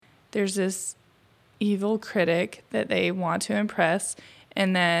there's this evil critic that they want to impress,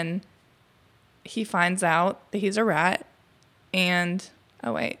 and then he finds out that he's a rat, and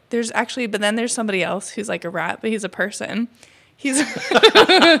but then there's somebody else who's like a rat, but he's a person. He's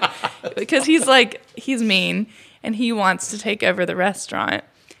because he's mean, and he wants to take over the restaurant.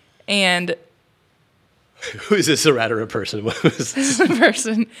 And who is this, a rat or a person? This is a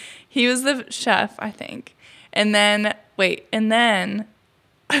person. He was the chef, I think. And then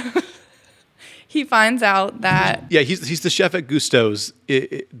he finds out that he's the chef at Gusto's.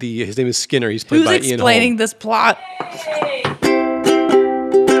 His name is Skinner. He's played by Ian Holm. Who's explaining this plot? Hey.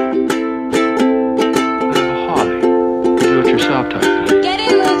 Do-it-yourself type thing. Get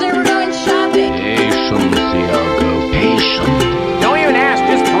in, loser. We're going shopping. Patience, Iago. Patience. Don't even ask.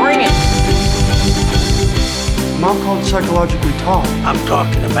 Just bring it. Mom called it psychologically tall. I'm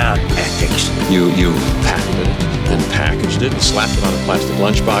talking about ethics. You patented it, then packaged it, slapped it on a plastic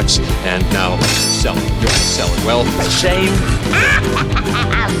lunchbox, and now sell it. You're going to sell it. Well, The same.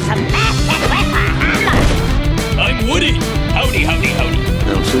 I'm Woody. Howdy, howdy, howdy.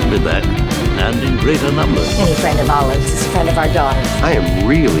 They'll soon be back, and in greater numbers. Any friend of Olive's is a friend of our daughter. I am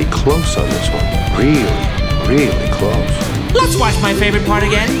really close on this one. Really close. Let's watch my favorite part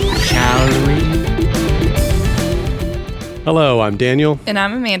again, shall we? Hello, I'm Daniel. And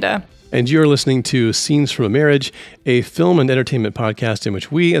I'm Amanda. And you're listening to Scenes from a Marriage, a film and entertainment podcast in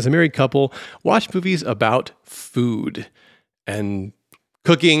which we, as a married couple, watch movies about food and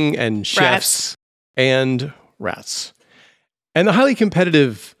cooking and chefs and rats. And the highly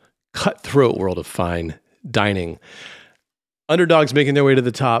competitive, cutthroat world of fine dining. Underdogs making their way to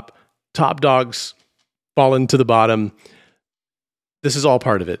the top, top dogs falling to the bottom. This is all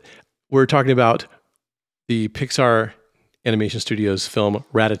part of it. We're talking about the Pixar Animation Studios film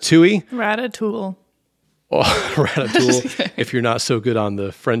Ratatouille. Ratatouille. Oh, Ratatouille, if you're not so good on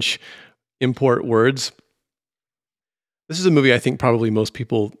the French import words. This is a movie I think probably most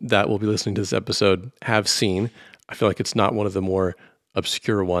people that will be listening to this episode have seen. I feel like it's not one of the more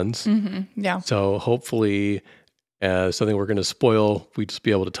obscure ones. Mm-hmm. Yeah. So hopefully something we're going to spoil, we just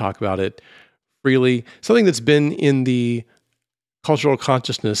be able to talk about it freely. Something that's been in the cultural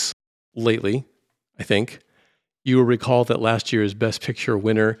consciousness lately, I think. You will recall that last year's Best Picture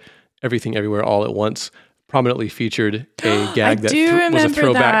winner, Everything Everywhere All at Once, prominently featured a gag that was a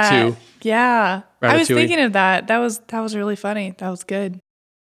throwback to Yeah. Ratatouille. I was thinking of that. That was really funny. That was good.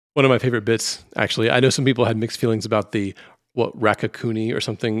 One of my favorite bits, actually. I know some people had mixed feelings about the Rakakuni or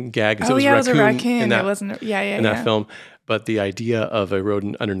something gag. Oh, yeah, it was a raccoon. In that, it wasn't, in that film. But the idea of a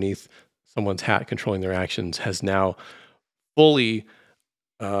rodent underneath someone's hat controlling their actions has now fully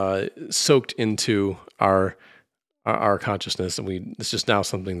soaked into our consciousness, and it's just now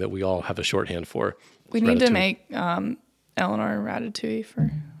something that we all have a shorthand for. We need to make Eleanor Ratatouille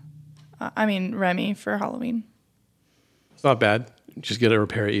Remy for Halloween. It's not bad. Just get her a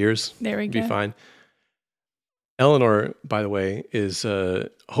pair of ears. There we go. Be fine. Eleanor, by the way, is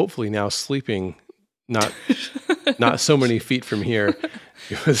hopefully now sleeping not so many feet from here.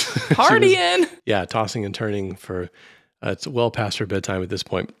 Partying. Tossing and turning for it's well past her bedtime at this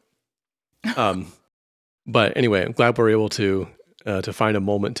point. But anyway, I'm glad we're able to find a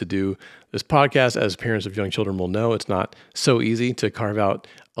moment to do this podcast. As parents of young children will know, it's not so easy to carve out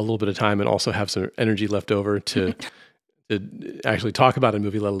a little bit of time and also have some energy left over to actually talk about a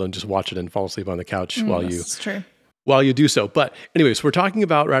movie, let alone just watch it and fall asleep on the couch while you do so. But anyways, we're talking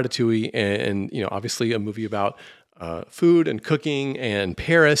about Ratatouille, and obviously a movie about food and cooking and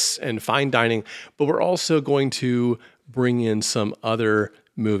Paris and fine dining. But we're also going to bring in some other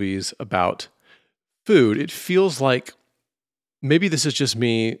movies about food. It feels like maybe this is just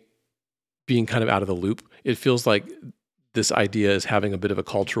me being kind of out of the loop. It feels like this idea is having a bit of a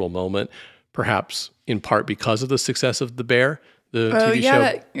cultural moment, perhaps in part because of the success of The Bear, the TV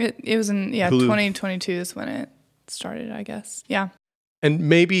show. It was in Hulu. 2022 is when it started, I guess. Yeah. And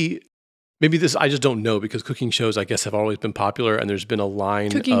maybe this, I just don't know, because cooking shows, I guess, have always been popular, and there's been a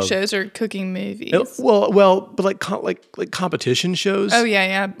line cooking shows or cooking movies. But like competition shows. Oh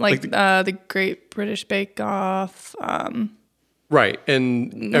yeah, like the Great British Bake Off. Right,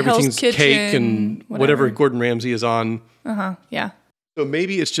 and everything's Kitchen, cake and whatever Gordon Ramsay is on. Yeah. So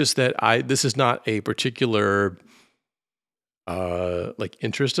maybe it's just that this is not a particular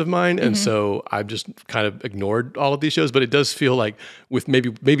interest of mine, and so I've just kind of ignored all of these shows. But it does feel like, with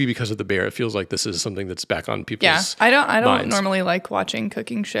maybe because of The Bear, it feels like this is something that's back on people's I don't minds. normally like watching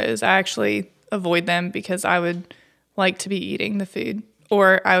cooking shows. I actually avoid them because I would like to be eating the food,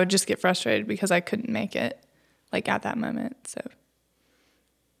 or I would just get frustrated because I couldn't make it at that moment. So,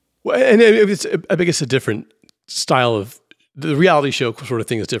 well, and I guess a different style of the reality show sort of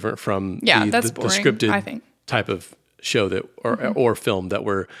thing is different from that's the boring, scripted I think. type of show that or film that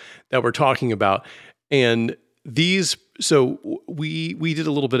we're talking about. And these, so we did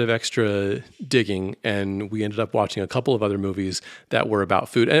a little bit of extra digging, and we ended up watching a couple of other movies that were about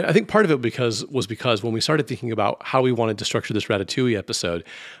food. And I think part of it was because when we started thinking about how we wanted to structure this Ratatouille episode,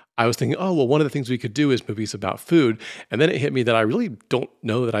 I was thinking, oh, well, one of the things we could do is movies about food. And then it hit me that I really don't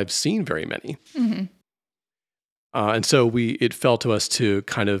know that I've seen very many. Mm-hmm. And so it fell to us to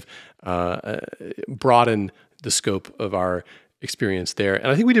kind of broaden the scope of our experience there. And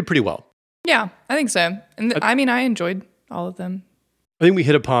I think we did pretty well. Yeah, I think so. And I enjoyed all of them. I think we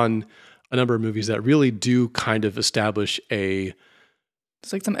hit upon a number of movies that really do kind of establish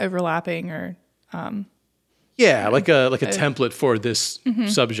it's like some overlapping or like a template for this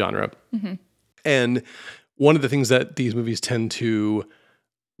subgenre. Mm-hmm. And one of the things that these movies tend to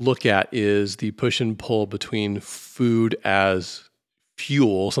look at is the push and pull between food as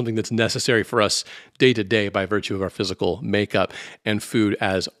fuel, something that's necessary for us day to day by virtue of our physical makeup, and food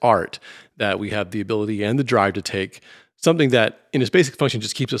as art, that we have the ability and the drive to take something that in its basic function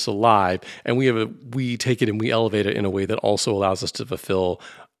just keeps us alive, and we take it and we elevate it in a way that also allows us to fulfill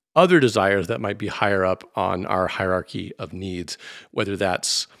other desires that might be higher up on our hierarchy of needs, whether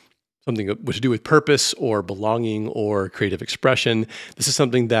that's something to do with purpose or belonging or creative expression. This is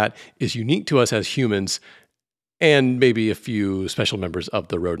something that is unique to us as humans, and maybe a few special members of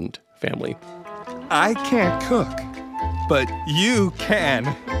the rodent family. I can't cook, but you can,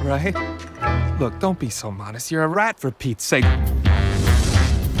 right? Look, don't be so modest. You're a rat, for Pete's sake. Are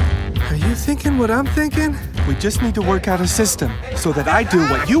you thinking what I'm thinking? We just need to work out a system so that I do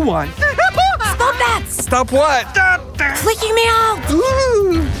what you want. Stop that! Stop what? Flicking me out!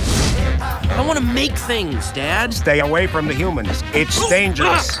 Ooh. I don't want to make things, Dad. Stay away from the humans. It's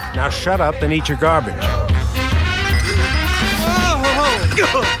dangerous. Now shut up and eat your garbage.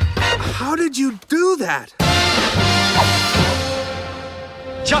 How did you do that?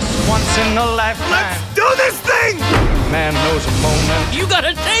 Just once in a lifetime. Let's do this thing! Man knows a moment. You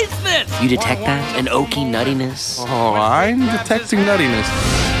gotta taste this! You detect that? An oaky nuttiness? Oh, I'm detecting nuttiness.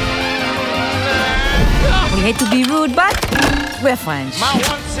 We hate to be rude, but we're friends.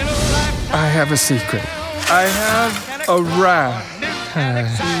 I have a secret. I have a rat.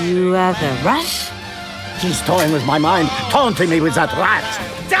 You have a rush? He's toying with my mind, taunting me with that rat.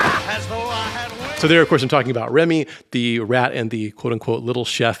 So there, of course, I'm talking about Remy, the rat and the quote-unquote little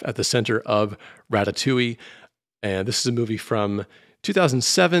chef at the center of Ratatouille. And this is a movie from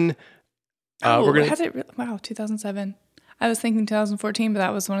 2007. Wow, 2007. I was thinking 2014, but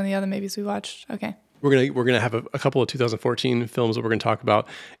that was one of the other movies we watched. Okay. We're gonna have a couple of 2014 films that we're gonna talk about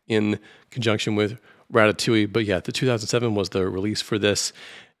in conjunction with Ratatouille. But yeah, the 2007 was the release for this.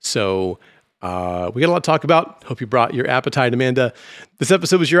 So we got a lot to talk about. Hope you brought your appetite, Amanda. This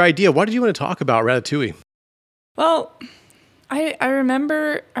episode was your idea. Why did you want to talk about Ratatouille? Well, I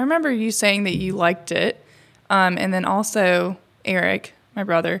remember you saying that you liked it, and then also Eric, my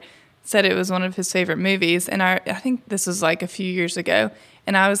brother, said it was one of his favorite movies, and I think this was like a few years ago,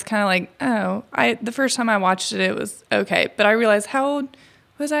 and I was kind of like, the first time I watched it, it was okay, but I realized how old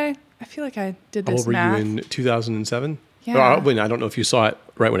was I? I feel like I did this math. How old were you in 2007? Yeah. I don't know if you saw it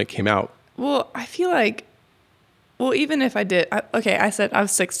right when it came out. Well, I feel like, even if I did, I said I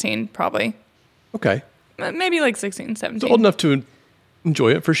was 16 probably. Okay. Maybe like 16, 17. It's old enough to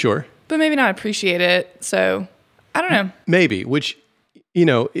enjoy it for sure. But maybe not appreciate it. So I don't know. Maybe, which,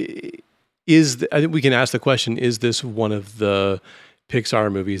 I think we can ask the question, is this one of the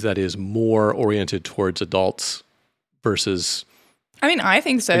Pixar movies that is more oriented towards adults versus I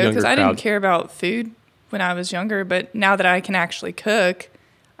think so, because I didn't care about food when I was younger, but now that I can actually cook,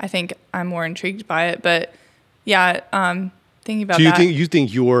 I think I'm more intrigued by it. But yeah, thinking about that. So you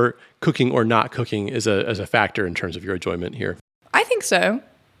think your cooking or not cooking is a factor in terms of your enjoyment here? I think so.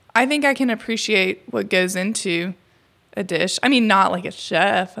 I think I can appreciate what goes into a dish. Not like a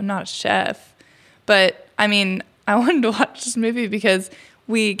chef. I'm not a chef. But I wanted to watch this movie because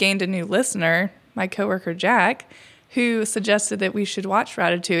we gained a new listener, my coworker Jack, who suggested that we should watch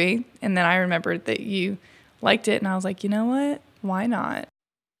Ratatouille. And then I remembered that you liked it. And I was like, you know what? Why not?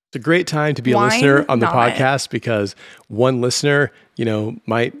 It's a great time to be a listener on the podcast, because one listener,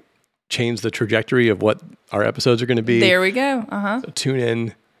 might change the trajectory of what our episodes are going to be. There we go. Uh-huh. So tune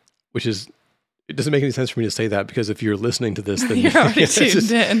in, it doesn't make any sense for me to say that, because if you're listening to this, then you're already tuned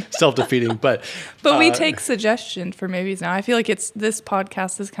in. Self-defeating. But we take suggestions for movies now. I feel like this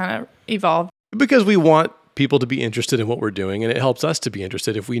podcast has kind of evolved. Because we want people to be interested in what we're doing, and it helps us to be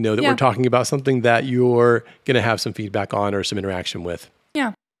interested if we know that we're talking about something that you're going to have some feedback on or some interaction with.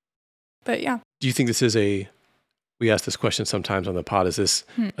 Yeah. But yeah. Do you think this is a we ask this question sometimes on the pod. Is this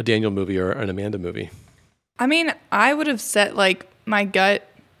a Daniel movie or an Amanda movie? I mean, I would have said, like, my gut,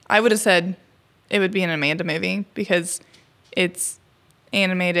 I would have said it would be an Amanda movie because it's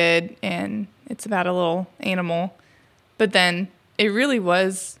animated and it's about a little animal. But then it really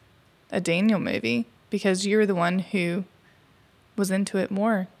was a Daniel movie because you're the one who was into it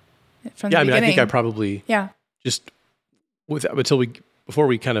more from the beginning. I think I probably just before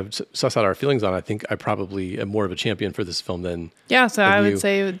we kind of suss out our feelings on it, I think I probably am more of a champion for this film than so I would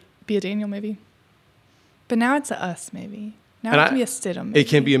say it would be a Daniel movie. But now it's a us movie. Now it can be a Stidham movie. It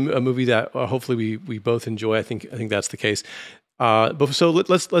can be a movie that hopefully we both enjoy. I think that's the case. So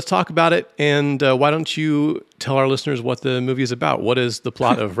let's talk about it. And why don't you tell our listeners what the movie is about? What is the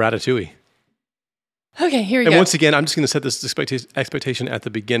plot of Ratatouille? Okay, here we go. And once again, I'm just going to set this expectation at the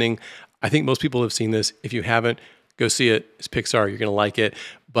beginning. I think most people have seen this. If you haven't, go see it. It's Pixar. You're going to like it.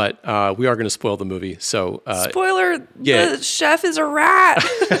 But we are going to spoil the movie. So spoiler, the chef is a rat.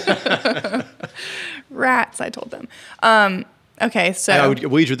 Rats, I told them. Okay, so... I would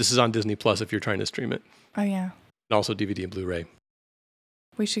wager this is on Disney Plus if you're trying to stream it. Oh, yeah. And also DVD and Blu-ray.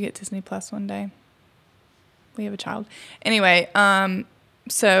 We should get Disney Plus one day. We have a child. Anyway,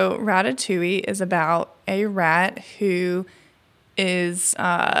 so Ratatouille is about a rat who is...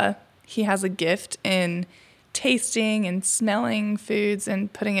 he has a gift in tasting and smelling foods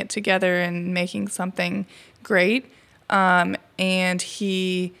and putting it together and making something great. And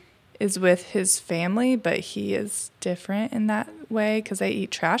he is with his family, but he is different in that way because they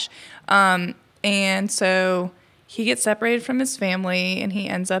eat trash. And so he gets separated from his family and he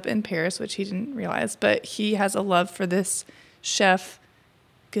ends up in Paris, which he didn't realize. But he has a love for this chef,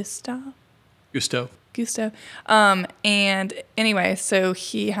 Gusto. And anyway, so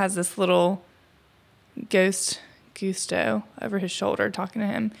he has this little ghost Gusto over his shoulder talking to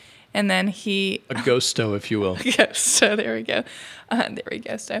him. And then a ghosto, if you will. Ghosto, there we go.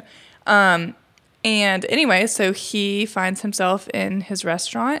 Ghosto. And anyway, so he finds himself in his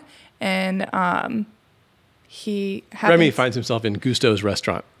restaurant and Remy finds himself in Gusto's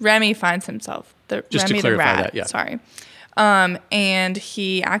restaurant. Remy finds himself. Just Remy to clarify the rat, that, yeah. Sorry. And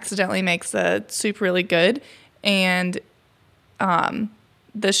he accidentally makes the soup really good. And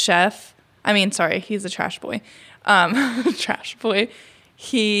the chef, he's a trash boy.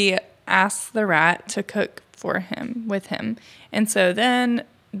 He asks the rat to cook with him. And so then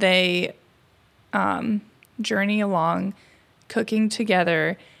they journey along cooking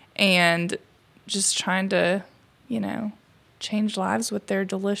together and just trying to, change lives with their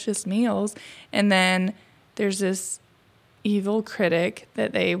delicious meals. And then there's this evil critic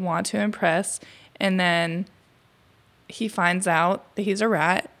that they want to impress. And then he finds out that he's a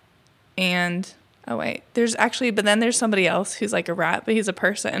rat. And, there's somebody else who's like a rat, but he's a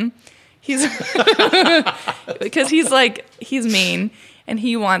person. Because he's mean and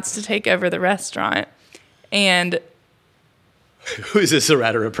he wants to take over the restaurant. And who is this, a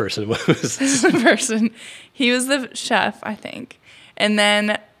rat or a person? What was this? A person. He was the chef, I think. And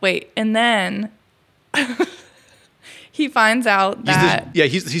then he finds out that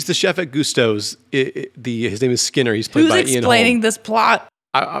he's the chef at Gusto's. His name is Skinner. He's played by Ian Holm. Who's explaining this plot?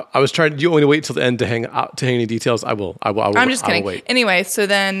 I was trying. Do you want me to wait till the end to hang any details? I will. I'm just kidding. Wait. Anyway, so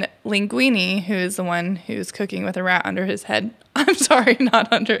then Linguini, who is the one who's cooking with a rat under his head. I'm sorry,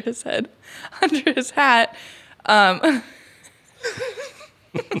 not under his head, under his hat. That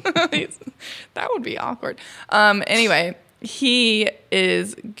would be awkward. Anyway, he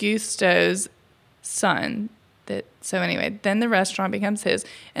is Gusto's son. Then the restaurant becomes his,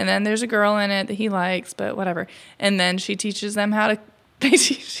 and then there's a girl in it that he likes, but whatever. And then she teaches them how to.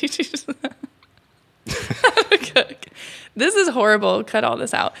 She teaches them how to cook. This is horrible. Cut all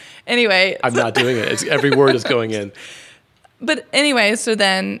this out. Anyway, I'm not doing it. Every word is going in. But anyway, so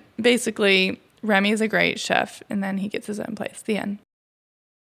then basically Remy is a great chef, and then he gets his own place. The end.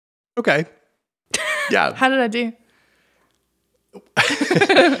 Okay. Yeah. How did I do?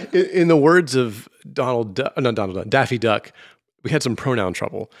 In the words of Daffy Duck, we had some pronoun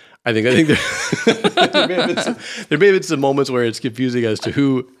trouble. I think there may have been some moments where it's confusing as to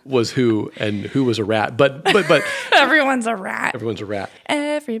who was who and who was a rat. But everyone's a rat. Everyone's a rat.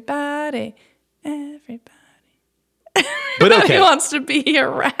 Everybody. But okay. He wants to be a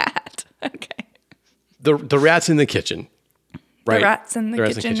rat. Okay. The rat's in the kitchen. Right? The rat's in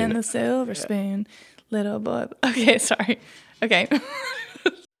the kitchen and the silver spoon. Little boy. Okay, sorry. Okay.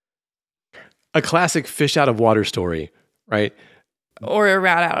 A classic fish out of water story, right? Or a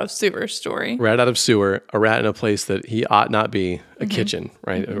rat out of sewer story. Rat out of sewer, a rat in a place that he ought not be, a kitchen,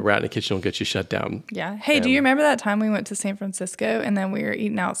 right? A rat in a kitchen will get you shut down. Yeah. Hey, do you remember that time we went to San Francisco and then we were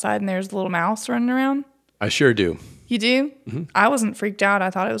eating outside and there's a little mouse running around? I sure do. You do? Mm-hmm. I wasn't freaked out. I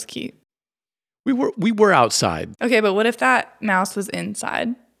thought it was cute. We were outside. Okay, but what if that mouse was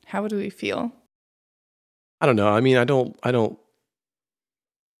inside? How would we feel? I don't know. I mean, I don't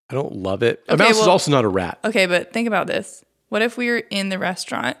love it. A Okay, mouse is also not a rat. Okay, but think about this. What if we were in the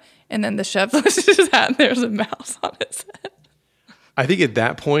restaurant and then the chef lifts his hat and there's a mouse on his head? I think at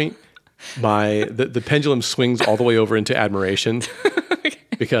that point, the pendulum swings all the way over into admiration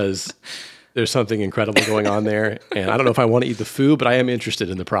because there's something incredible going on there. And I don't know if I want to eat the food, but I am interested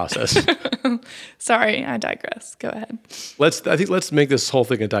in the process. Sorry, I digress. Go ahead. Let's make this whole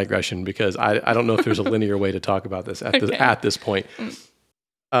thing a digression because I don't know if there's a linear way to talk about this at this point.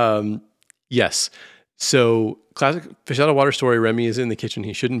 Yes. So classic fish out of water story. Remy is in the kitchen.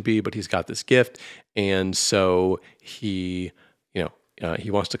 He shouldn't be, but he's got this gift. And so he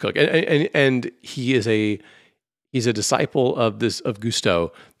wants to cook and he's a disciple of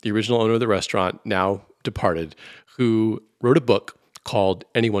Gusteau, the original owner of the restaurant, now departed, who wrote a book called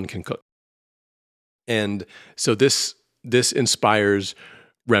Anyone Can Cook. And so this inspires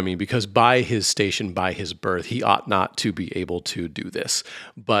Remy because by his station, by his birth, he ought not to be able to do this.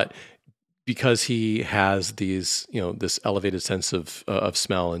 But because he has this elevated sense of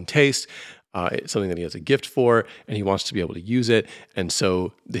smell and taste, it's something that he has a gift for, and he wants to be able to use it. And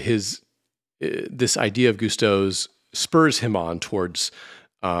so this idea of Gusteau's spurs him on towards,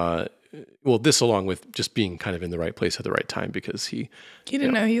 this along with just being kind of in the right place at the right time because he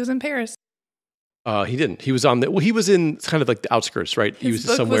didn't know he was in Paris. He didn't. He was he was in kind of like the outskirts, right? His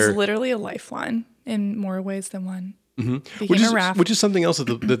book was literally a lifeline in more ways than one. Mm-hmm. Which is something else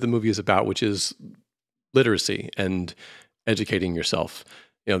that the movie is about, which is literacy and educating yourself.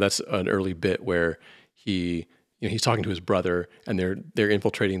 That's an early bit where he's talking to his brother and they're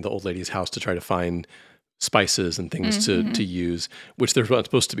infiltrating the old lady's house to try to find spices and things to use, which they're not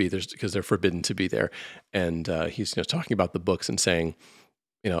supposed to be because they're forbidden to be there. And he's talking about the books and saying,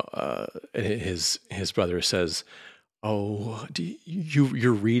 his brother says, "Oh,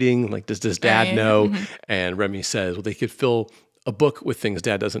 you're reading? Like, does Dad know?" Mm-hmm. And Remy says, "Well, they could fill a book with things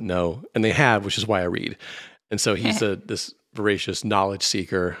Dad doesn't know, and they have, which is why I read." And so he's this voracious knowledge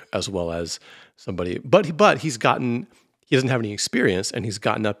seeker as well as somebody, but he doesn't have any experience, and he's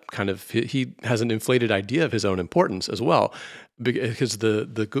gotten up he has an inflated idea of his own importance as well, because the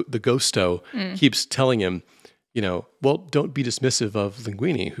Gusteau keeps telling him, well, don't be dismissive of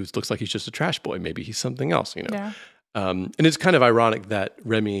Linguini, who looks like he's just a trash boy. Maybe he's something else, Yeah. And it's kind of ironic that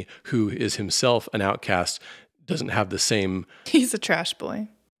Remy, who is himself an outcast, doesn't have the same... He's a trash boy.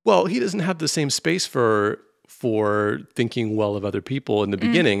 Well, he doesn't have the same space for thinking well of other people in the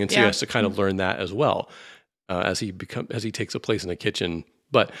beginning, and so he has to kind of learn that as well as he takes a place in the kitchen.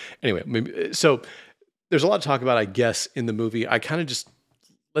 But anyway, so there's a lot to talk about, I guess, in the movie. I kind of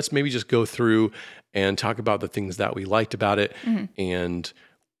let's maybe just go through and talk about the things that we liked about it, and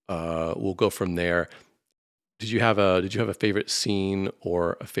we'll go from there. Did you have a favorite scene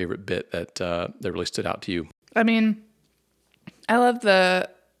or a favorite bit that really stood out to you? I mean, I love the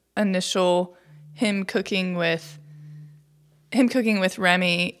initial him cooking with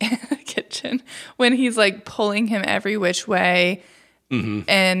Remy in the kitchen when he's like pulling him every which way,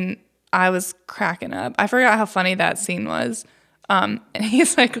 and I was cracking up. I forgot how funny that scene was. And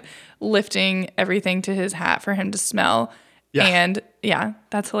he's like lifting everything to his hat for him to smell. Yeah. And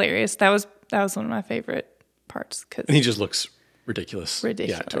that's hilarious. That was one of my favorite parts. And he just looks ridiculous.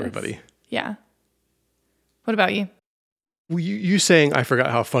 Yeah, to everybody. Yeah. What about you? Well, you saying I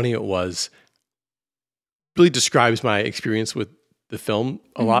forgot how funny it was really describes my experience with the film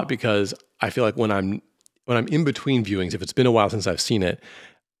a lot, because I feel like when I'm in between viewings, if it's been a while since I've seen it,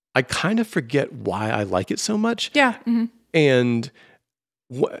 I kind of forget why I like it so much. Yeah. Mm-hmm. And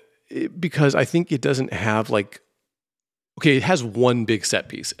because I think it doesn't have it has one big set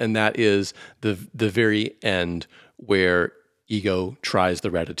piece, and that is the very end where Ego tries the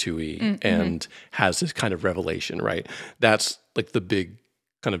ratatouille and has this kind of revelation, right? That's like the big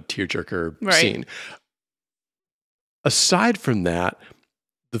kind of tearjerker scene. Aside from that,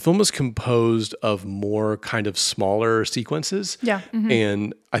 the film is composed of more kind of smaller sequences. Yeah. Mm-hmm.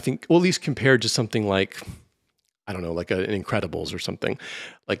 And I think, well, at least compared to something like, I don't know, like an Incredibles or something.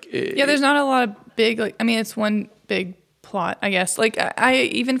 There's not a lot of big, it's one big plot, I guess. Like, I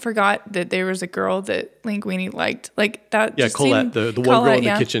even forgot that there was a girl that Linguini liked. Like, that just Colette, the one girl in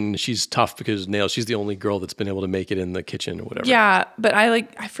the kitchen, she's tough because she's the only girl that's been able to make it in the kitchen or whatever. Yeah, but I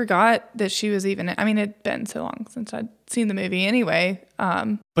forgot that she was even, it'd been so long since I'd seen the movie anyway.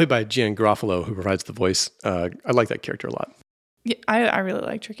 Played by Gian Garofalo, who provides the voice. I like that character a lot. Yeah, I really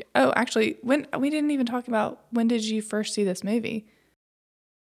liked her. Oh, actually, when we didn't even talk about, when did you first see this movie?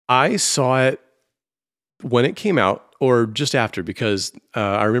 I saw it when it came out or just after, because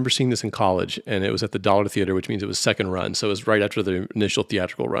I remember seeing this in college, and it was at the Dollar Theater, which means it was second run. So it was right after the initial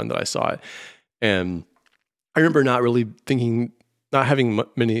theatrical run that I saw it. And I remember not really thinking, not having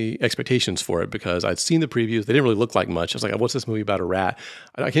many expectations for it, because I'd seen the previews. They didn't really look like much. I was like, what's this movie about a rat?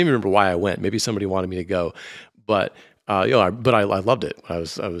 I can't even remember why I went. Maybe somebody wanted me to go, but I loved it. I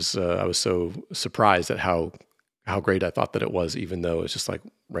was so surprised at how great I thought that it was, even though it's just like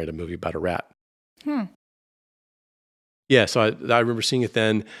a movie about a rat. Yeah, so I remember seeing it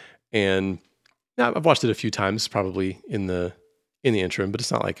then, and I've watched it a few times, probably in the interim, but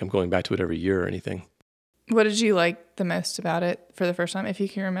it's not like I'm going back to it every year or anything. What did you like the most about it for the first time, if you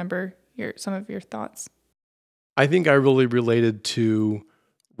can remember some of your thoughts? I think I really related to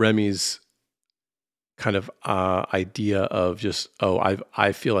Remy's kind of idea of just,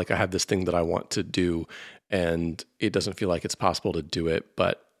 I feel like I have this thing that I want to do, and it doesn't feel like it's possible to do it,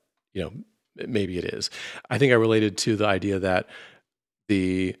 but maybe it is. I think I related to the idea that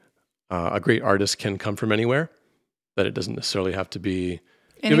a great artist can come from anywhere, that it doesn't necessarily have to be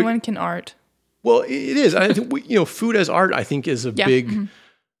anyone can art. Well, it is. I think food as art, I think, is a big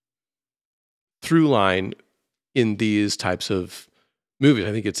through line in these types of movies.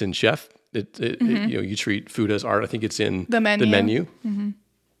 I think it's in Chef. You treat food as art. I think it's in the menu. Mm-hmm.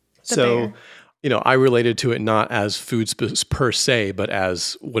 So, I related to it not as food per se, but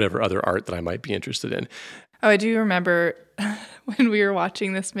as whatever other art that I might be interested in. Oh, I do remember when we were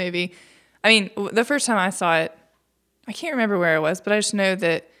watching this movie. I mean, the first time I saw it, I can't remember where I was, but I just know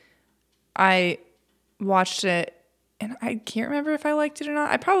that I watched it and I can't remember if I liked it or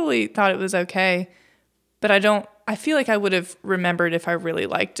not. I probably thought it was okay, but I feel like I would have remembered if I really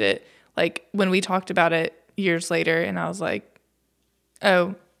liked it. Like when we talked about it years later, and I was like,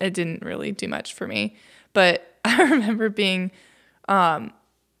 oh, it didn't really do much for me. But I remember being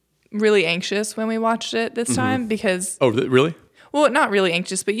really anxious when we watched it this time because... Oh, really? Well, not really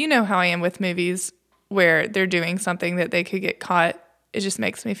anxious, but you know how I am with movies where they're doing something that they could get caught. It just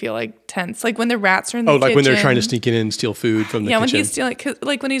makes me feel like tense. Like when the rats are in the kitchen. Oh, like when they're trying to sneak in and steal food from the kitchen. Yeah, when he's stealing,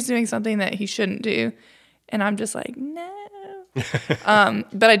 like when he's doing something that he shouldn't do. And I'm just like, no.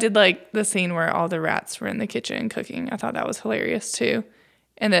 But I did like the scene where all the rats were in the kitchen cooking. I thought that was hilarious too.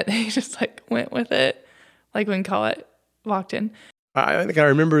 And that they just like went with it. Like when Colette walked in. I think I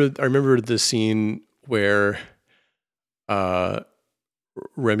remember the scene where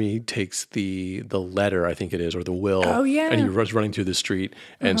Remy takes the letter, I think it is, or the will. Oh, yeah. And he runs running through the street,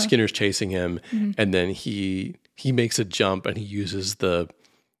 and Skinner's chasing him, and then he makes a jump, and he uses the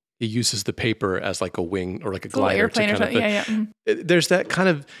paper as like a wing or like a glider. Airplane or something. Yeah. There's that kind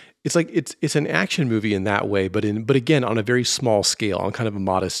of, it's like it's an action movie in that way, but again on a very small scale, on kind of a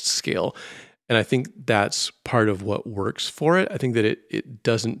modest scale. And I think that's part of what works for it. I think that it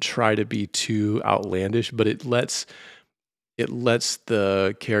doesn't try to be too outlandish, but it lets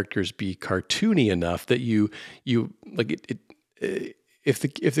the characters be cartoony enough that you like it. If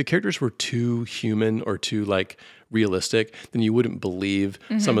the characters were too human or too like realistic, then you wouldn't believe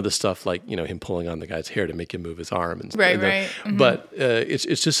some of the stuff, like him pulling on the guy's hair to make him move his arm and right. But it's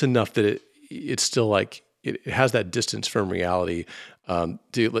just enough that it's still like it has that distance from reality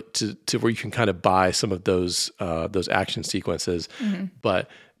to where you can kind of buy some of those action sequences, but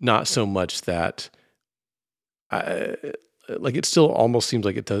not so much that. Like it still almost seems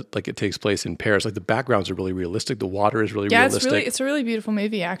like it takes place in Paris. Like the backgrounds are really realistic. The water is really realistic. It's a really beautiful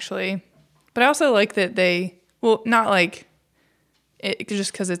movie actually. But I also like that not like it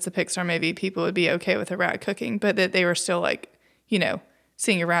just because it's a Pixar movie, people would be okay with a rat cooking, but that they were still like,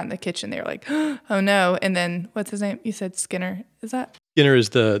 seeing a rat in the kitchen, they were like, oh no. And then what's his name? You said Skinner. Is that? Skinner is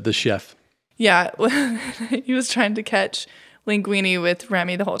the chef. Yeah. He was trying to catch Linguini with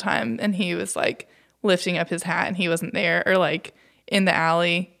Remy the whole time, and he was like lifting up his hat and he wasn't there, or like in the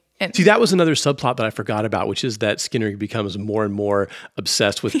alley. And see, that was another subplot that I forgot about, which is that Skinner becomes more and more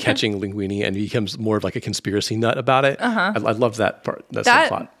obsessed with catching Linguini and becomes more of like a conspiracy nut about it. I love that part, that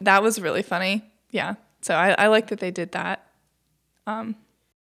subplot. That was really funny. Yeah. So I like that they did that. I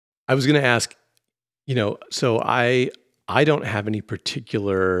was going to ask, so I don't have any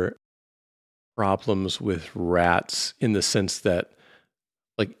particular problems with rats in the sense that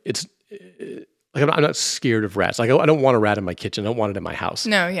like it's... Like I'm not scared of rats. Like I don't want a rat in my kitchen. I don't want it in my house.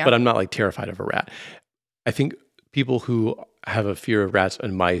 No, yeah. But I'm not like terrified of a rat. I think people who have a fear of rats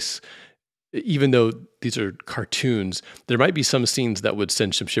and mice, even though these are cartoons, there might be some scenes that would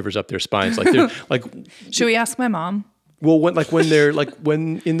send some shivers up their spines. Like, like, should we ask my mom? Well, when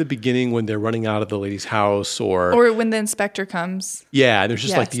in the beginning when they're running out of the lady's house, or when the inspector comes. Yeah, and there's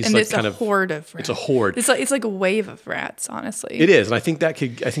just like these and like it's kind a of horde of rats. It's a horde. It's like a wave of rats, honestly. It is, and I think that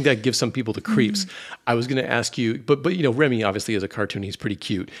gives some people the creeps. I was going to ask you, but Remy obviously is a cartoon. He's pretty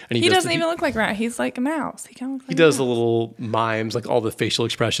cute, and he doesn't even look like a rat. He's like a mouse. He kind of looks like he does the little mimes, like all the facial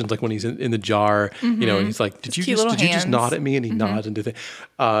expressions, like when he's in the jar, and he's like, did you just nod at me? And he nods and do things.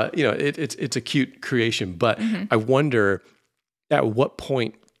 It's a cute creation, but I wonder at what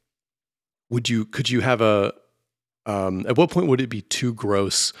point could you have at what point would it be too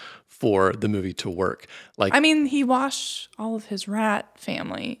gross for the movie to work? Like, I mean, he washed all of his rat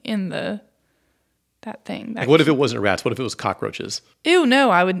family in that thing. Like what if it wasn't rats? What if it was cockroaches? Ew,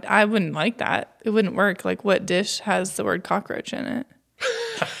 no, I wouldn't like that. It wouldn't work. Like, what dish has the word cockroach in it?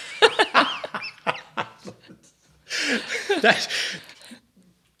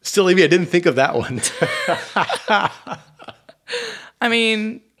 Still, Evie, I didn't think of that one. I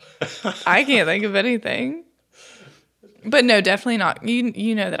mean, I can't think of anything. But no, definitely not.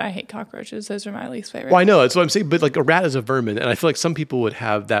 You know that I hate cockroaches. Those are my least favorite. Well, I know. That's what I'm saying. But like a rat is a vermin. And I feel like some people would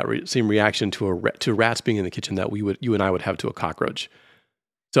have that same reaction to rats being in the kitchen that you and I would have to a cockroach.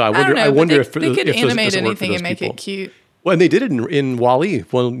 So I wonder if they could animate anything and make it cute. Well, and they did it in WALL-E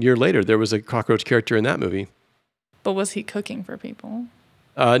 1 year later. There was a cockroach character in that movie. But was he cooking for people?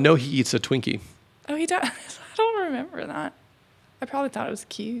 No, he eats a Twinkie. Oh, he does? I don't remember that. I probably thought it was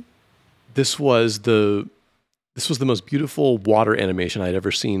cute. This was the most beautiful water animation I'd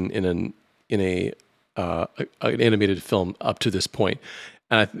ever seen in an animated film up to this point.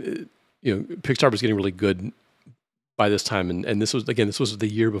 And Pixar was getting really good by this time, and this was the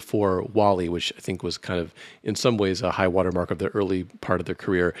year before WALL-E, which I think was kind of in some ways a high watermark of the early part of their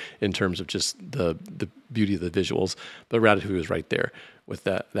career in terms of just the beauty of the visuals. But Ratatouille was right there with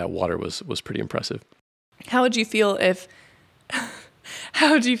that water was pretty impressive. How would you feel if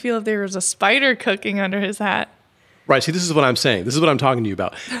there was a spider cooking under his hat? Right. See, this is what I'm saying. This is what I'm talking to you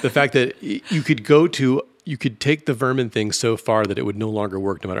about. The fact that you could take the vermin thing so far that it would no longer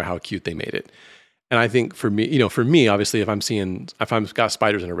work no matter how cute they made it. And I think for me, obviously, if I've got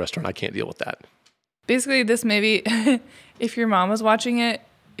spiders in a restaurant, I can't deal with that. Basically, this maybe, if your mom was watching it,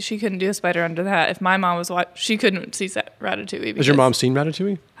 she couldn't do a spider under the hat. If my mom was she couldn't see Ratatouille. Has your mom seen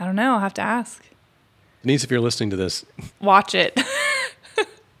Ratatouille? I don't know. I'll have to ask. Denise, if you're listening to this, watch it. I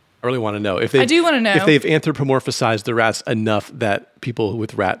really want to know I do want to know if they've anthropomorphized the rats enough that people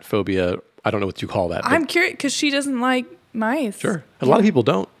with rat phobia, I don't know what you call that. I'm curious because she doesn't like mice. Sure. A lot of people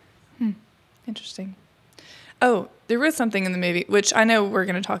don't. Interesting. Oh, there was something in the movie, which I know we're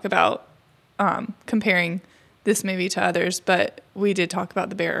going to talk about comparing this movie to others, but we did talk about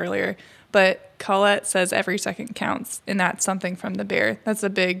the bear earlier. But Colette says every second counts, and that's something from the bear. That's a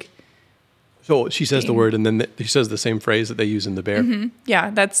big... So she says the word, and then she says the same phrase that they use in the bear? Mm-hmm.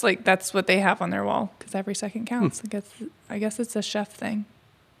 Yeah, that's what they have on their wall, because every second counts. I guess it's a chef thing.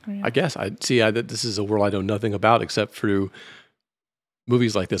 I guess. This is a world I know nothing about except through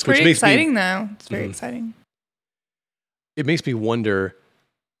movies like this. It's pretty exciting, though. It's very exciting. It makes me wonder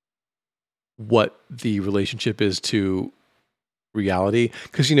what the relationship is to reality.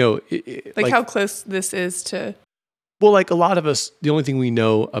 Because, like how close this is to... Well, like a lot of us, the only thing we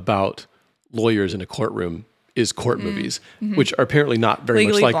know about lawyers in a courtroom is court movies, which are apparently not very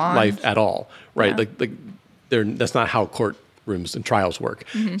Legally much like Blonde. life at all, right? Yeah. Like that's not how courtrooms and trials work.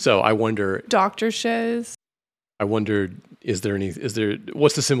 Mm-hmm. So I wonder... Doctor shows. I wonder,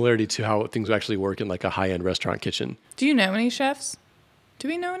 what's the similarity to how things actually work in like a high-end restaurant kitchen? Do you know any chefs? Do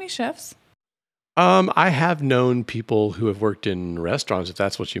we know any chefs? I have known people who have worked in restaurants, if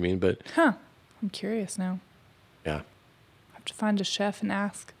that's what you mean, but... Huh. I'm curious now. Yeah. I have to find a chef and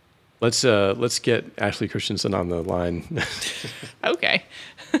ask. Let's get Ashley Christensen on the line. Okay.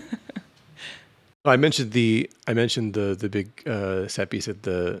 I mentioned the big set piece at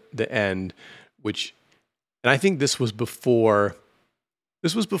the end, which... And I think this was before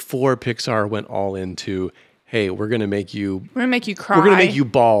Pixar went all into, hey, we're going to make you cry. We're going to make you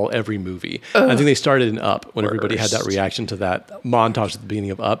bawl every movie. Ugh. I think they started in Up when everybody had that reaction to that montage at the beginning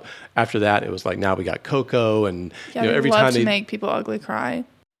of Up. After that, it was like, now we got Coco, and every time they make people ugly cry.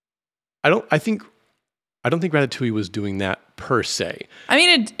 I don't think Ratatouille was doing that per se. I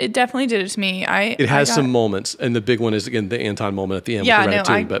mean, it definitely did it to me. It has some moments, and the big one is again the Anton moment at the end. Yeah, with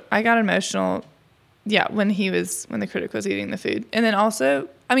Ratatouille, but I got emotional. Yeah, when the critic was eating the food. And then also,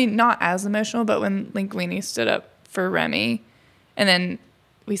 I mean, not as emotional, but when Linguini stood up for Remy, and then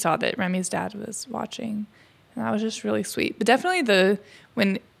we saw that Remy's dad was watching, and that was just really sweet. But definitely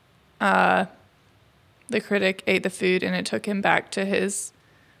when the critic ate the food and it took him back to his,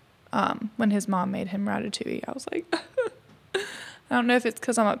 when his mom made him ratatouille, I was like, I don't know if it's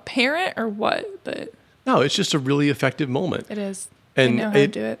because I'm a parent or what, but no, it's just a really effective moment. it is. And they know how to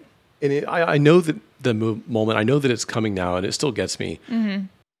do it. And I know that the moment, I know that it's coming now, and it still gets me. Mm-hmm.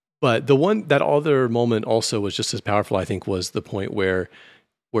 But that other moment also was just as powerful, I think, was the point where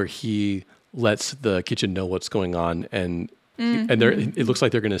he lets the kitchen know what's going on, and it looks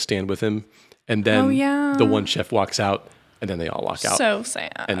like they're going to stand with him, and then the one chef walks out, and then they all walk out. So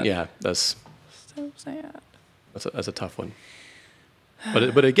sad. And yeah, that's so sad. That's a tough one.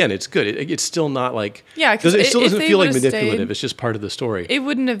 But again, it's good. It's still not like because it still doesn't feel like stayed, manipulative. It's just part of the story. It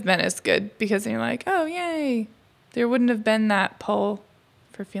wouldn't have been as good because then you're like, oh yay, there wouldn't have been that pull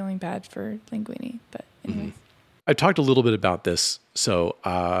for feeling bad for Linguini. But anyway, I talked a little bit about this, so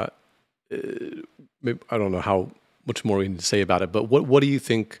I don't know how much more we need to say about it. But what do you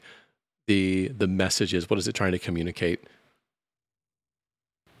think the message is? What is it trying to communicate?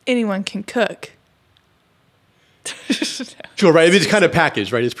 Anyone can cook. Sure, right? It's kind of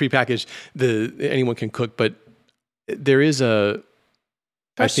packaged, right? It's prepackaged. Anyone can cook, but there is a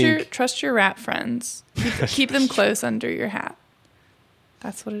trust your rat friends. Keep them close under your hat.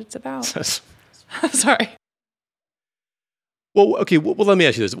 That's what it's about. I'm sorry. Well, okay. Well, let me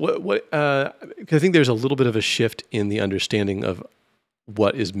ask you this: because I think there's a little bit of a shift in the understanding of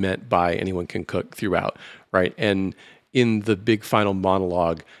what is meant by anyone can cook throughout, right? And in the big final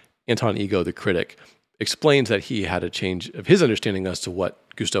monologue, Anton Ego, the critic, explains that he had a change of his understanding as to what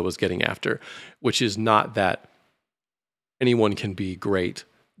Gusteau was getting after, which is not that anyone can be great,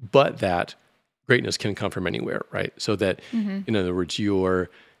 but that greatness can come from anywhere, right? So that, in other words, your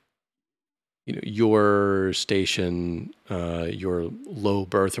station, your low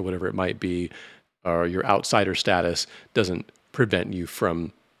birth or whatever it might be, or your outsider status doesn't prevent you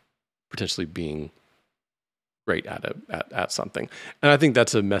from potentially being great at something. And I think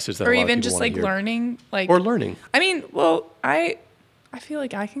that's a message that or a lot even of people just want like to hear. learning, learning. I mean, well, I feel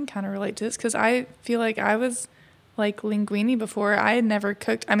like I can kind of relate to this because I feel like I was like Linguini before. I had never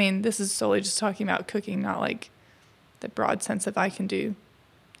cooked. I mean, this is solely just talking about cooking, not like the broad sense of I can do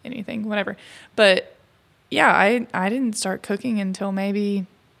anything, whatever. But yeah, I didn't start cooking until maybe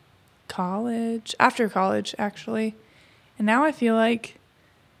after college actually. And now I feel like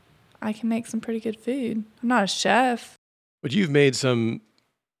I can make some pretty good food. I'm not a chef. But you've made some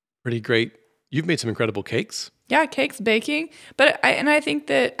incredible cakes. Yeah, cakes, baking. But I think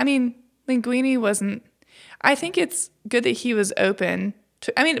that, I mean, Linguini wasn't, I think it's good that he was open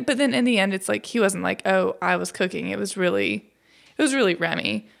to, I mean, but then in the end, it's like, he wasn't like, oh, I was cooking. It was really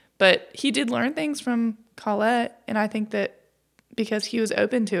Remy. But he did learn things from Colette. And I think that because he was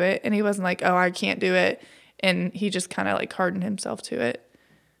open to it and he wasn't like, oh, I can't do it. And he just kind of like hardened himself to it.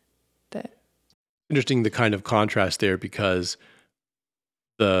 Interesting, the kind of contrast there, because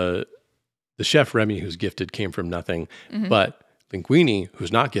the chef Remy, who's gifted, came from nothing, but Linguini, who's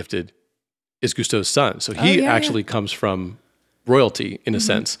not gifted, is Gusteau's son. So he actually comes from royalty in a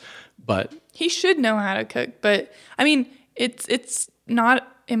sense, but he should know how to cook. But I mean, it's not.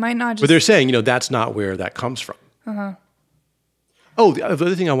 It might not just. But they're saying, that's not where that comes from. Oh, the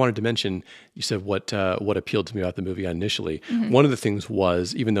other thing I wanted to mention, you said what appealed to me about the movie initially. One of the things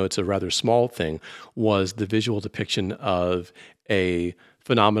was, even though it's a rather small thing, was the visual depiction of a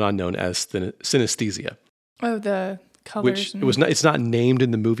phenomenon known as synesthesia. Oh, the colors. Which it's not named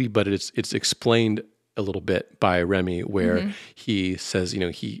in the movie, but it's explained a little bit by Remy, where he says,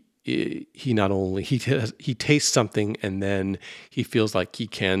 he not only he tastes something and then he feels like he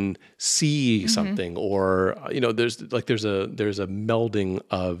can see something, or there's a melding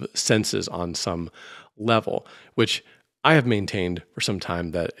of senses on some level, which I have maintained for some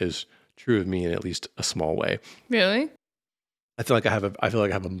time that is true of me in at least a small way. Really? I feel like I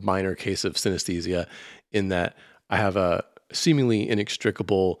have a minor case of synesthesia in that I have a seemingly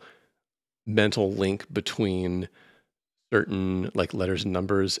inextricable mental link between certain like letters and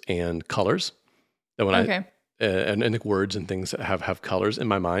numbers and colors, that when and words and things that have colors in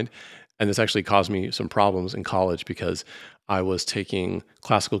my mind. And this actually caused me some problems in college because I was taking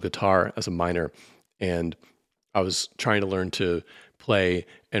classical guitar as a minor, and I was trying to learn to play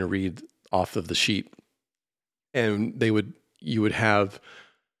and read off of the sheet. And you would have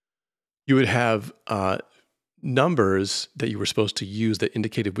numbers that you were supposed to use that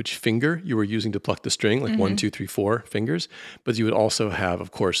indicated which finger you were using to pluck the string, like 1, 2, 3, 4 fingers. But you would also have, of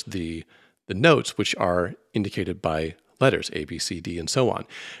course, the notes, which are indicated by letters, A, B, C, D, and so on.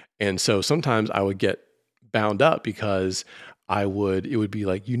 And so sometimes I would get bound up because it would be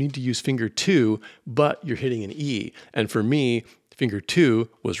like, you need to use finger 2, but you're hitting an E. And for me, finger 2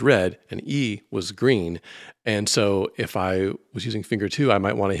 was red and E was green. And so if I was using finger 2, I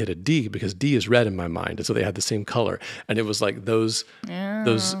might want to hit a D because D is red in my mind. And so they had the same color. And it was like those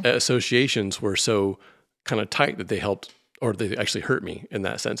associations were so kind of tight that they helped, or they actually hurt me in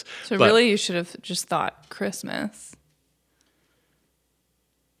that sense. So really you should have just thought Christmas.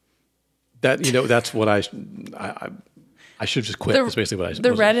 That, that's what I should have just quit. That's basically what I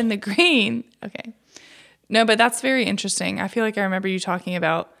The red and the green. Okay. No, but that's very interesting. I feel like I remember you talking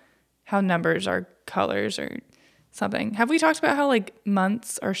about how numbers are colors or something. Have we talked about how like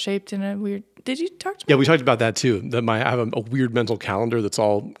months are shaped in a weird... Did you talk about Yeah, we talked about that too. I have a weird mental calendar that's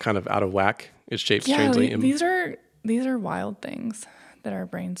all kind of out of whack. It's shaped strangely. These are wild things that our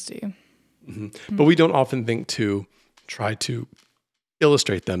brains do. Mm-hmm. Mm-hmm. But we don't often think to try to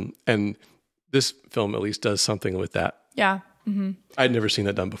illustrate them. And this film at least does something with that. Yeah. Mm-hmm. I'd never seen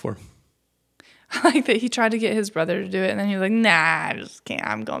that done before. I like that he tried to get his brother to do it, and then he was like, nah, I just can't.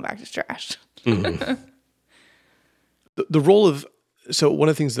 I'm going back to trash. Mm-hmm. The role of... So one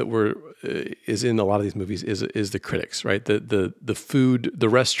of the things that is in a lot of these movies is the critics, right? The food, the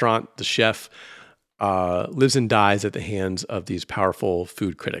restaurant, the chef lives and dies at the hands of these powerful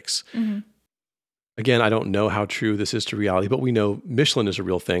food critics. Mm-hmm. Again, I don't know how true this is to reality, but we know Michelin is a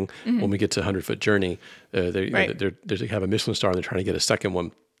real thing. Mm-hmm. When we get to 100-Foot Journey, they have a Michelin star and they're trying to get a second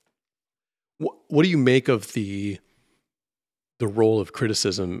one. What do you make of the role of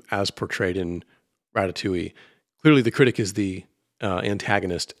criticism as portrayed in Ratatouille? Clearly, the critic is the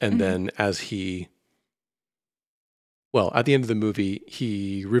antagonist, and mm-hmm. then at the end of the movie,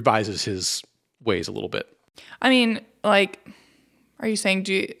 he revises his ways a little bit. I mean, like, are you saying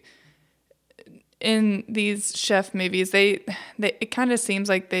in these chef movies, it kind of seems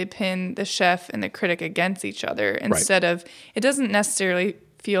like they pin the chef and the critic against each other instead of, it doesn't necessarily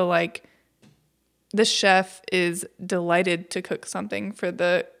feel like the chef is delighted to cook something for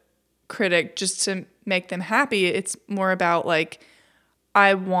the critic just to make them happy. It's more about like,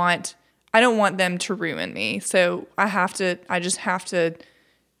 I don't want them to ruin me. So I just have to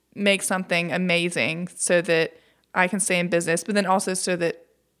make something amazing so that I can stay in business, but then also so that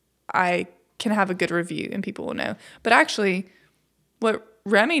I can have a good review and people will know. But actually what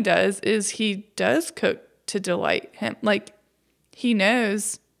Remy does is he does cook to delight him. Like he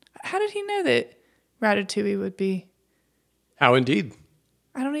knows, how did he know that Ratatouille would be? How indeed?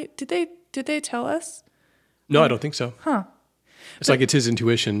 I don't know. Did they tell us? No, I don't think so. Huh. It's like it's his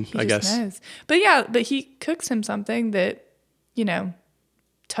intuition, I guess. He just knows. But he cooks him something that,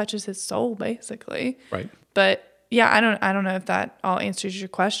 touches his soul basically. Right. But yeah, I don't know if that all answers your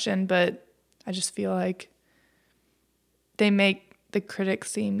question, but I just feel like they make the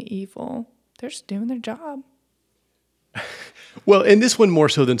critics seem evil. They're just doing their job. Well, in this one more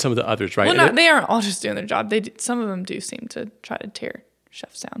so than some of the others, right? Well, they aren't all just doing their job. Some of them do seem to try to tear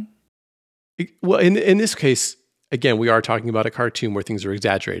chefs down. Well, in this case, again, we are talking about a cartoon where things are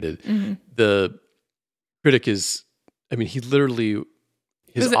exaggerated. Mm-hmm. The critic is, he literally,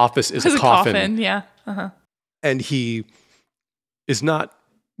 his office is a coffin. Yeah. Uh-huh. And he is not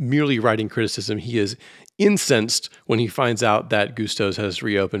merely writing criticism. He is incensed when he finds out that Gusto's has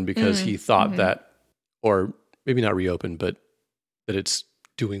reopened because he thought mm-hmm. that, or maybe not reopened, but that it's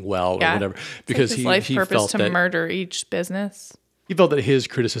doing well or whatever. Because his life purpose felt to murder each business. He felt that his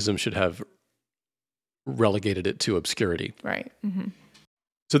criticism should have relegated it to obscurity. Right. Mm-hmm.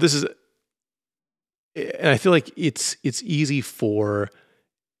 So this is, and I feel like it's easy for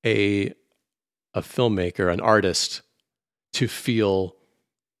a filmmaker, an artist, to feel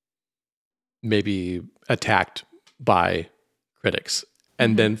maybe attacked by critics,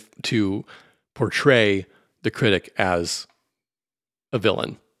 and mm-hmm. then to portray the critic as a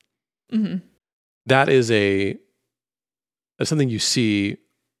villain. Mm-hmm. That is that's something you see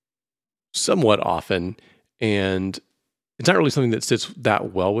somewhat often, and it's not really something that sits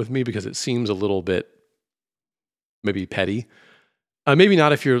that well with me because it seems a little bit maybe petty. Maybe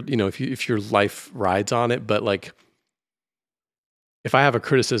not if you're, if your life rides on it, but like if I have a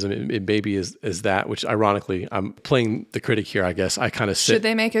criticism, it maybe is that, which ironically I'm playing the critic here. I guess I kind of sit. Should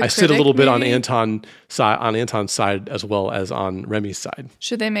they make a? I sit a little bit on Anton's side as well as on Remy's side.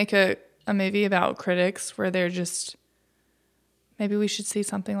 Should they make a movie about critics where they're just? Maybe we should see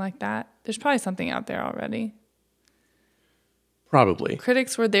something like that. There's probably something out there already. Probably.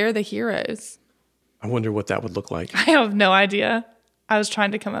 Critics were there, the heroes. I wonder what that would look like. I have no idea. I was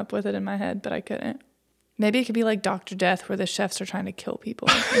trying to come up with it in my head, but I couldn't. Maybe it could be like Dr. Death, where the chefs are trying to kill people.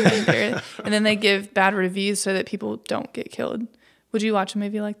 And then they give bad reviews so that people don't get killed. Would you watch a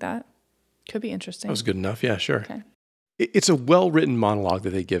movie like that? Could be interesting. That was good enough. Yeah, sure. Okay. It's a well-written monologue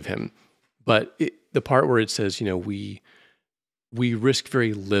that they give him. But the part where it says, we we risk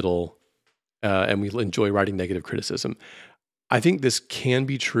very little, and we enjoy writing negative criticism. I think this can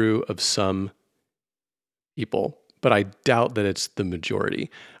be true of some people, but I doubt that it's the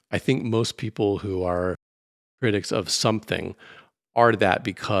majority. I think most people who are critics of something are that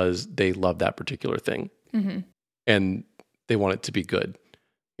because they love that particular thing. Mm-hmm. And they want it to be good.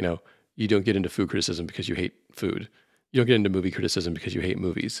 You know, you don't get into food criticism because you hate food. You don't get into movie criticism because you hate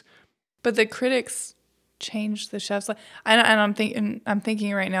movies. But the critics change the chef's life. And I'm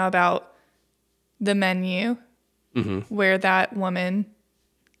thinking right now about the menu, where that woman,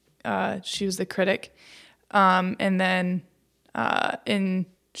 she was the critic, and then in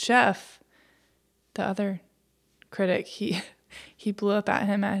Chef, the other critic, he blew up at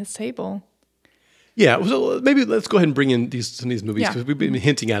him at his table. Yeah, so maybe let's go ahead and bring in some of these movies because we've been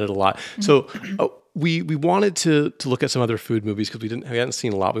hinting at it a lot. Mm-hmm. So we wanted to look at some other food movies because we hadn't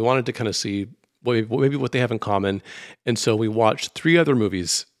seen a lot. We wanted to kind of see maybe what they have in common, and so we watched 3 other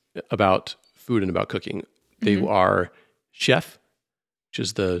movies about food and about cooking. They are Chef, which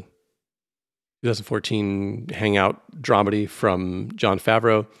is the 2014 hangout dramedy from Jon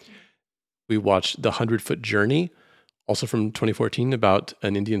Favreau. We watched The 100-Foot Journey, also from 2014, about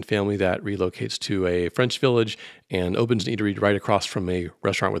an Indian family that relocates to a French village and opens an eatery right across from a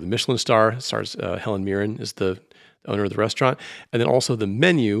restaurant with a Michelin star. It stars Helen Mirren is the owner of the restaurant. And then also The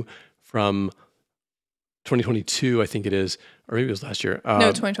Menu from 2022, I think it is, or maybe it was last year.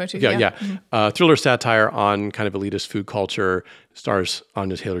 No, 2022. Yeah. Mm-hmm. Thriller satire on kind of elitist food culture, stars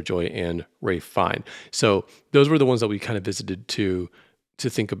Anya Taylor-Joy and Ralph Fiennes. So those were the ones that we kind of visited to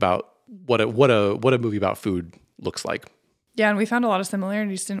think about what a movie about food looks like. Yeah, and we found a lot of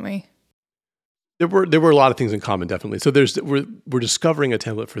similarities, didn't we? There were a lot of things in common, definitely. So we're discovering a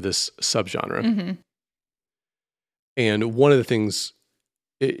template for this subgenre. Mm-hmm. And one of the things,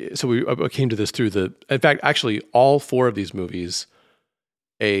 so we came to this through in fact, actually all 4 of these movies,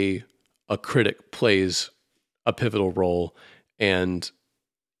 a critic plays a pivotal role and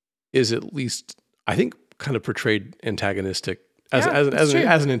is at least, I think, kind of portrayed antagonistic as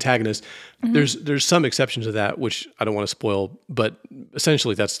an antagonist. Mm-hmm. There's some exceptions to that, which I don't want to spoil, but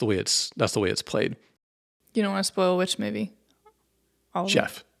essentially that's the way it's played. You don't want to spoil which movie?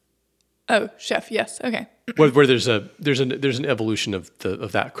 Chef. Oh, Chef. Yes. Okay. Where there's an evolution of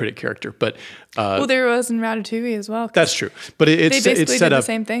that critic character, but well, there was in Ratatouille as well. That's true, but they basically did the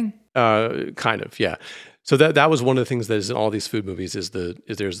same thing. Kind of, yeah. So that was one of the things that is in all these food movies is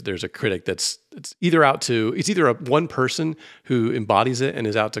there's a critic it's either one person who embodies it and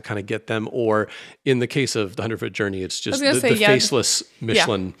is out to kind of get them, or in the case of the 100-Foot Journey, it's just the faceless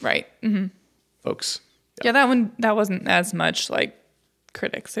Michelin folks. Yeah, that wasn't as much like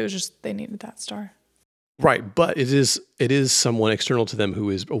critics. It was just they needed that star. Right, but it is someone external to them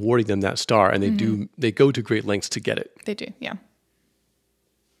who is awarding them that star, and they go to great lengths to get it. They do, yeah.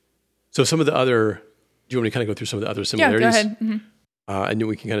 So some of the other. Do you want me to kind of go through some of the other similarities? Yeah, go ahead. Mm-hmm. And then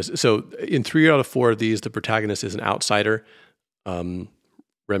we can kind of... So in 3 out of 4 of these, the protagonist is an outsider.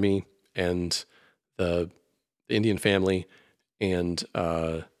 Remy and the Indian family and...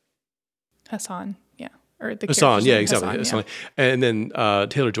 Hassan, yeah. Or the Hassan, yeah, exactly. Hassan. And then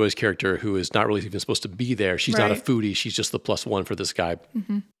Taylor-Joy's character, who is not really even supposed to be there. She's not a foodie. She's just the +1 for this guy.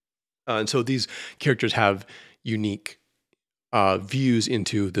 Mm-hmm. And so these characters have unique... views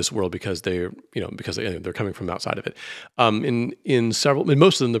into this world because they're coming from outside of it. In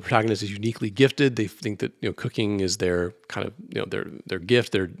most of them, the protagonist is uniquely gifted. They think that cooking is their kind of their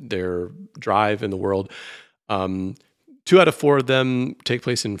gift, their drive in the world. 2 out of 4 of them take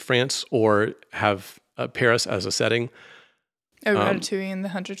place in France or have Paris as a setting. Oh, Ratatouille and the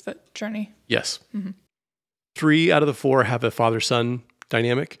 100-Foot Journey. Yes. Mm-hmm. 3 out of the 4 have a father-son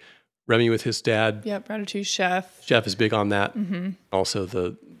dynamic. Remy with his dad. Yep, Ratatouille Chef. Chef is big on that. Mm-hmm. Also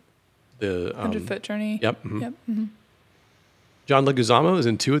the 100-Foot Journey. Yep. Mm-hmm. Yep. Mm-hmm. John Leguizamo is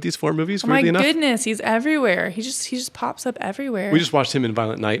in 2 of these 4 movies. Oh my goodness, he's everywhere. He just pops up everywhere. We just watched him in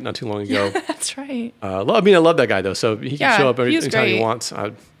Violent Night not too long ago. Yeah, that's right. I love that guy though, so he can show up anytime he wants.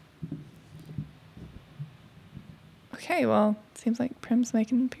 Okay, well, it seems like Prim's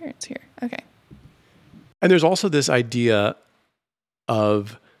making an appearance here. Okay. And there's also this idea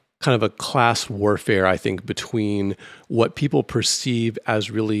of kind of a class warfare, I think, between what people perceive as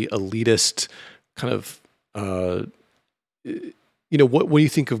really elitist kind of, when you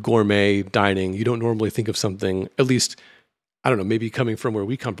think of gourmet dining, you don't normally think of something, at least, I don't know, maybe coming from where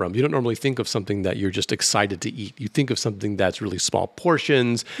we come from, you don't normally think of something that you're just excited to eat. You think of something that's really small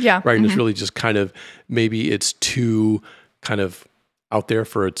portions, right? Mm-hmm. And it's really just kind of, maybe it's too kind of out there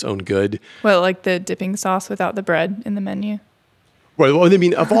for its own good. Well, like the dipping sauce without the bread in the menu. Right. Well, I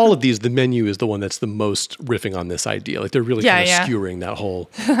mean, of all of these, the menu is the one that's the most riffing on this idea. Like they're really kind of skewering that whole.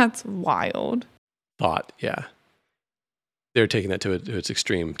 That's wild. Thought, yeah. They're taking that to its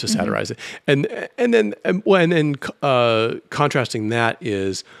extreme to satirize it, and then contrasting that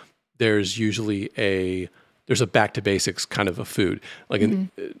is there's usually a back to basics kind of a food like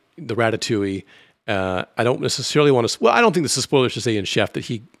in the Ratatouille. I don't necessarily want to. Well, I don't think this is spoilers to say in Chef that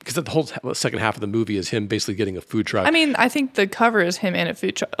because the whole second half of the movie is him basically getting a food truck. I mean, I think the cover is him in a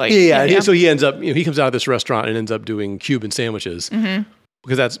food truck. Like, So he ends up, he comes out of this restaurant and ends up doing Cuban sandwiches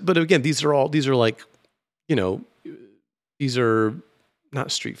because but again, these are like, these are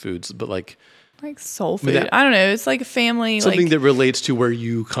not street foods, but like soul food. I don't know. It's like a family, something that relates to where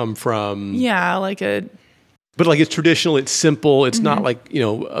you come from. Yeah, but like it's traditional. It's simple. It's not like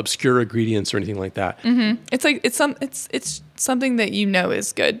obscure ingredients or anything like that. It's like it's something that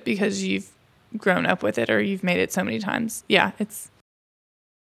is good because you've grown up with it or you've made it so many times. Yeah, it's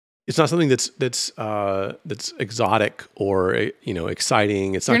not something that's exotic or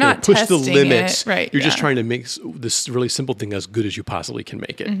exciting. It's not going to push the limits. Right. You're just trying to make this really simple thing as good as you possibly can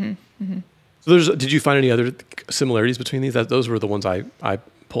make it. So did you find any other similarities between these? Those were the ones I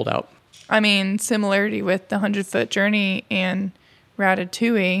pulled out. I mean, similarity with the 100-Foot Journey and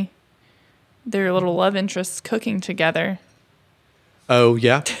Ratatouille, their little love interests cooking together. Oh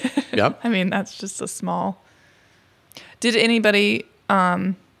yeah, yep. I mean, that's just a small. Did anybody?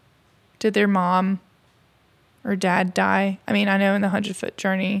 Did their mom or dad die? I mean, I know in the 100-Foot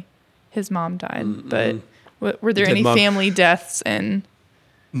Journey, his mom died, but were there any family deaths? And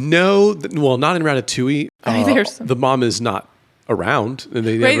no, well, not in Ratatouille. The mom is not around. And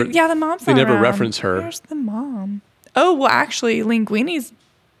they never, the mom's they not never around. reference her. Where's the mom? Oh, well, actually, Linguini's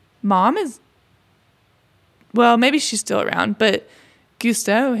mom is. Well, maybe she's still around, but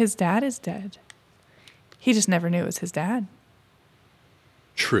Gusteau, his dad, is dead. He just never knew it was his dad.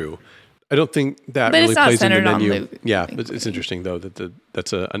 True. I don't think that really plays in the menu. Yeah, it's interesting though that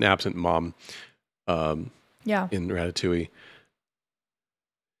that's an absent mom. In Ratatouille.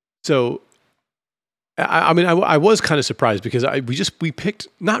 So, I mean, I was kind of surprised because we picked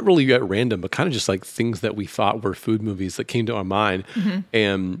not really at random, but kind of just like things that we thought were food movies that came to our mind,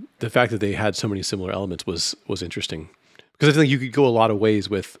 and the fact that they had so many similar elements was interesting because I think you could go a lot of ways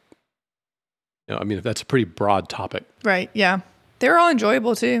with. I mean, that's a pretty broad topic. Right. Yeah. They're all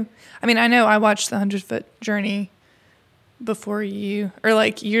enjoyable too. I mean, I know I watched the 100-Foot Journey before you, or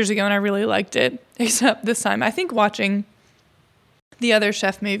like years ago, and I really liked it. Except this time, I think watching the other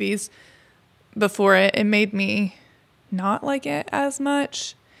chef movies before it made me not like it as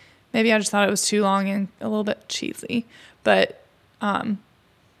much. Maybe I just thought it was too long and a little bit cheesy, but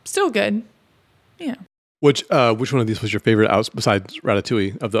still good. Yeah. Which one of these was your favorite besides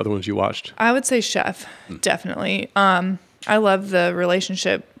Ratatouille of the other ones you watched? I would say Chef, definitely. I love the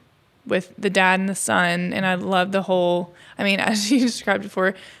relationship with the dad and the son, and I love the whole. I mean, as you described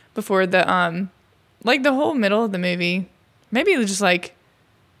before the like the whole middle of the movie, maybe it was just like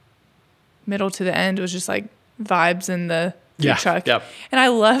middle to the end was just like vibes in the food truck, and I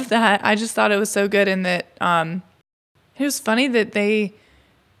love that. I just thought it was so good, and that it was funny that it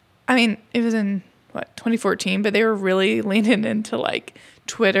was in 2014, but they were really leaning into like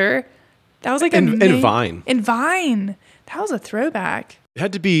Twitter. That was like and Vine. And Vine. That was a throwback. It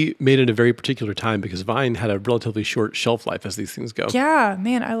had to be made at a very particular time because Vine had a relatively short shelf life as these things go. Yeah,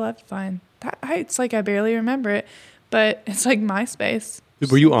 man, I loved Vine. It's like I barely remember it, but it's like MySpace.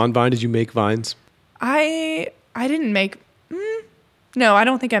 Were you on Vine? Did you make Vines? I didn't make. No, I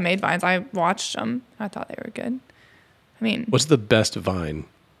don't think I made Vines. I watched them. I thought they were good. I mean, what's the best Vine?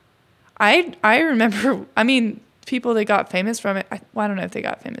 I remember. I mean, people that got famous from it. I don't know if they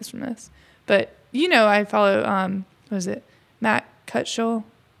got famous from this, but I follow. What was it? Matt Cutshall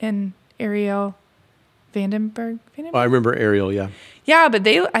and Ariel Vandenberg. Oh, I remember Ariel. Yeah. Yeah, but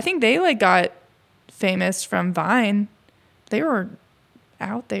I think they like got famous from Vine. They were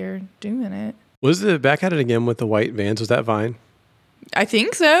out there doing it. Was the Back at It Again with the white vans? Was that Vine? I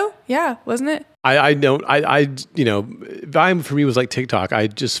think so. Yeah, wasn't it? I don't. Vine for me was like TikTok. I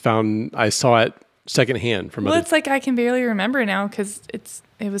saw it secondhand from. Well, it's like I can barely remember now because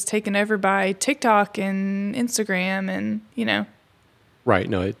it was taken over by TikTok and Instagram and Right.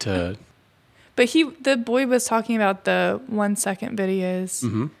 No, it. But the boy was talking about the 1 second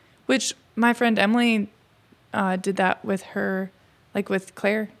videos, which my friend Emily did that with her, like with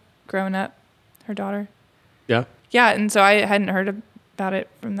Claire growing up, her daughter. Yeah. Yeah, and so I hadn't heard about it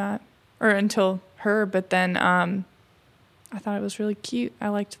from that or until her, but then I thought it was really cute. I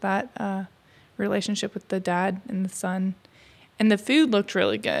liked that relationship with the dad and the son, and the food looked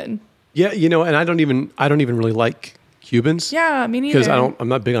really good. Yeah, and I don't even really like Cubans? Yeah, me neither. Because I'm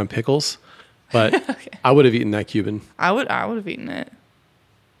not big on pickles, but Okay. I would have eaten that Cuban. I would have eaten it.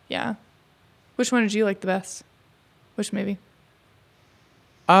 Yeah. Which one did you like the best? Which movie?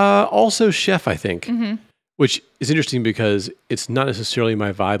 Also Chef, I think. Mm-hmm. Which is interesting because it's not necessarily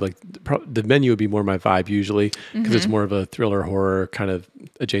my vibe. Like the menu would be more my vibe usually because it's more of a thriller horror kind of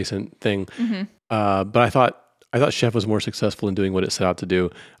adjacent thing. But I thought Chef was more successful in doing what it set out to do.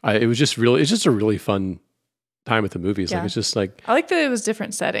 It's just a really fun time at the movies. Yeah. Like it's just like I like that it was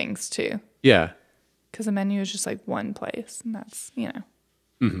different settings too. Yeah. Because the menu is just like one place, and that's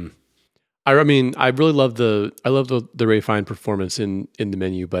Mm-hmm. I mean, I really love the Ray Fiennes performance in the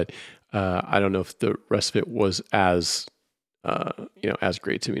menu, but I don't know if the rest of it was as as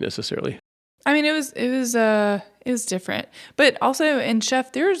great to me necessarily. I mean, it was different, but also in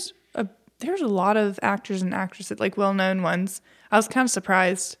Chef, there's a lot of actors and actresses, like well-known ones. I was kind of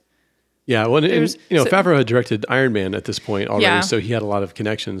surprised. Yeah, well, Favreau had directed Iron Man at this point already, so he had a lot of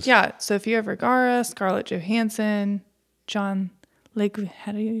connections. Yeah, Sofia Vergara, Scarlett Johansson, John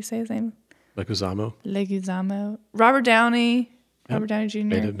how do you say his name? Leguizamo. Robert Downey Jr.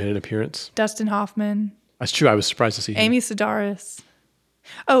 Made an appearance. Dustin Hoffman. That's true. I was surprised to see him. Amy Sedaris.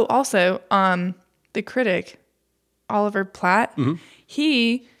 Oh, also, the critic, Oliver Platt,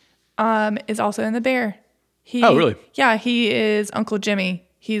 he is also in The Bear. Oh, really? Yeah, he is Uncle Jimmy.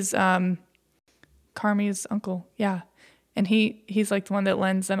 He's Carmi's uncle. Yeah. And he's like the one that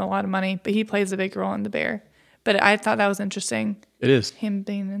lends them a lot of money, but he plays a big role in The Bear. But I thought that was interesting. It is. Him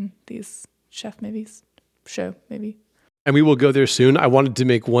being in these chef show maybe. And we will go there soon. I wanted to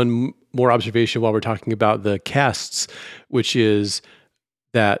make one more observation while we're talking about the casts, which is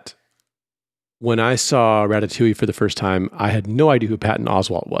that when I saw Ratatouille for the first time, I had no idea who Patton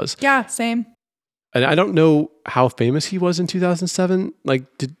Oswalt was. Yeah, same. And I don't know how famous he was in 2007. Like,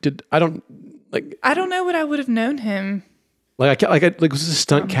 I don't know what I would have known him. Like was this a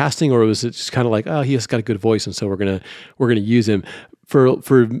stunt casting, or was it just kind of like, oh, he has got a good voice, and so we're gonna use him for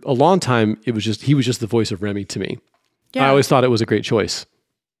a long time? He was just the voice of Remy to me. Yeah. I always thought it was a great choice,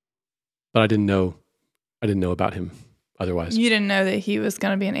 but I didn't know about him otherwise. You didn't know that he was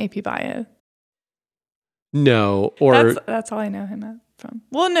going to be an AP Bio. No, or that's all I know him from.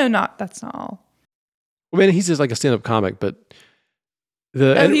 Well, no, that's not all. I mean, he's just like a stand-up comic, but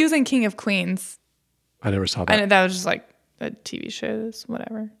he was in King of Queens. I never saw that. I know that was just like a TV shows,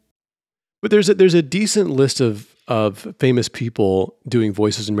 whatever. But there's a decent list of famous people doing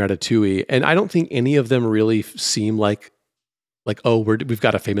voices in Ratatouille, and I don't think any of them really seem like we've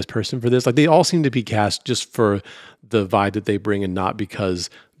got a famous person for this. Like they all seem to be cast just for the vibe that they bring, and not because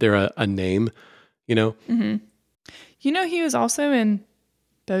they're a name, you know. Mm-hmm. You know, he was also in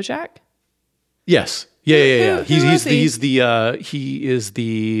BoJack. Yes. Yeah. He is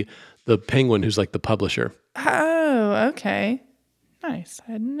the penguin who's like the publisher. Oh, okay. Nice.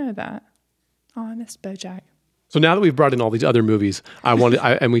 I didn't know that. Oh, I missed BoJack. So now that we've brought in all these other movies,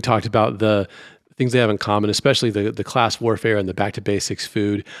 and we talked about the things they have in common, especially the class warfare and the back to basics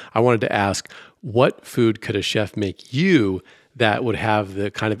food. I wanted to ask, what food could a chef make you that would have the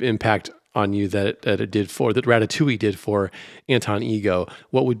kind of impact on you that Ratatouille did for Anton Ego?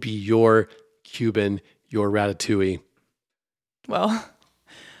 What would be your Cuban, your Ratatouille? Well,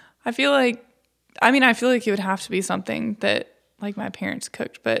 I feel like it would have to be something that like my parents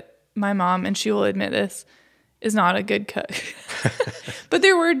cooked, but my mom, and she will admit this, is not a good cook. But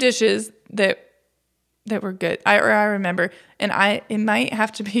there were dishes that were good. I remember, and it might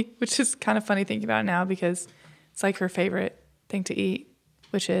have to be, which is kind of funny thinking about it now because it's like her favorite thing to eat,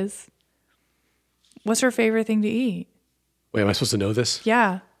 which is, what's her favorite thing to eat? Wait, am I supposed to know this?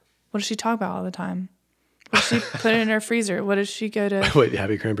 Yeah. What does she talk about all the time? What does she put in her freezer? What does she go to? Wait,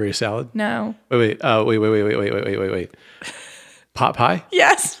 happy cranberry salad? No. Wait. Pot pie?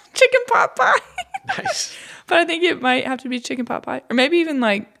 Yes, chicken pot pie. Nice. But I think it might have to be chicken pot pie. Or maybe even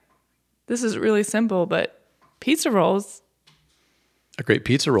like, this is really simple, but pizza rolls. A great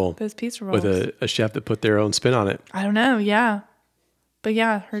pizza roll. Those pizza rolls. With a chef that put their own spin on it. I don't know, yeah. But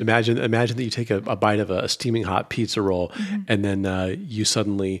yeah. Imagine that you take a bite of a steaming hot pizza roll, and then you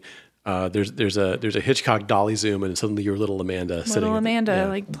suddenly, there's a Hitchcock dolly zoom, and suddenly you're little Amanda sitting. Little Amanda,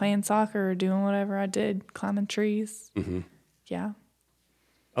 like playing soccer or doing whatever I did, climbing trees. Mm-hmm. Yeah.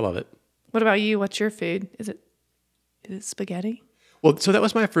 I love it. What about you? What's your food? Is it spaghetti? Well, so that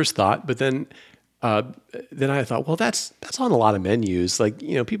was my first thought, but then I thought, well, that's on a lot of menus. Like,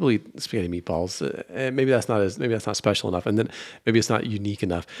 you know, people eat spaghetti meatballs. Maybe that's not special enough, and then maybe it's not unique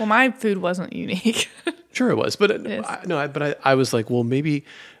enough. Well, my food wasn't unique. Sure, it was, but I was like, well, maybe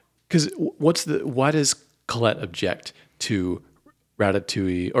because why does Colette object to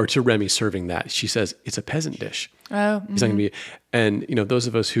Ratatouille or to Remy serving that, she says it's a peasant dish. Oh, He's not gonna be, and those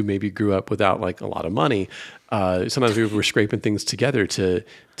of us who maybe grew up without like a lot of money, sometimes we were scraping things together to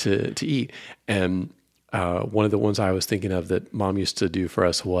eat. And one of the ones I was thinking of that Mom used to do for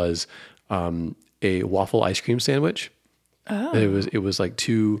us was a waffle ice cream sandwich. Oh, it was like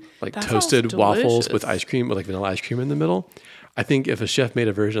two like that toasted sounds waffles with delicious. ice cream, with like vanilla ice cream in the middle. I think if a chef made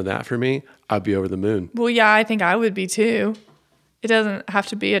a version of that for me, I'd be over the moon. Well, yeah, I think I would be too. It doesn't have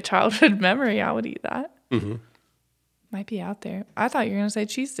to be a childhood memory. I would eat that. Mm-hmm. Might be out there. I thought you were going to say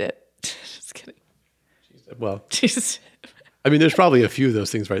cheese dip. Just kidding. Well, Cheese dip. I mean, there's probably a few of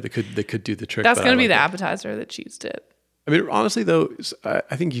those things, right? That could do the trick. That's but going to I be like the it. appetizer, the cheese dip. I mean, honestly, though,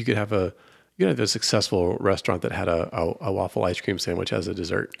 I think you could have a successful restaurant that had a waffle ice cream sandwich as a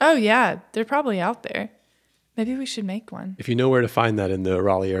dessert. Oh, yeah. They're probably out there. Maybe we should make one. If you know where to find that in the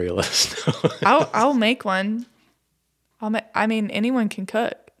Raleigh area, let us know. I'll make one. I mean, anyone can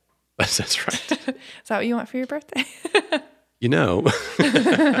cook. That's right. Is that what you want for your birthday?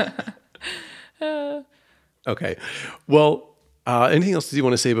 Okay. Well, anything else you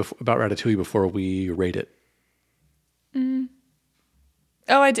want to say about Ratatouille before we rate it? Oh,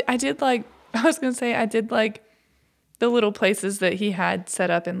 I did like, I was going to say, I did like the little places that he had set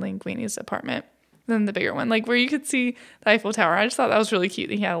up in Linguini's apartment than the bigger one, like where you could see the Eiffel Tower. I just thought that was really cute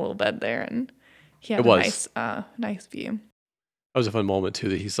that he had a little bed there and he had nice view. That was a fun moment too,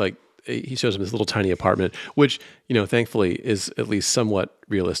 that he shows him this little tiny apartment, which, thankfully is at least somewhat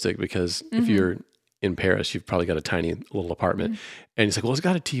realistic, because if you're in Paris, you've probably got a tiny little apartment. And he's like, well, it's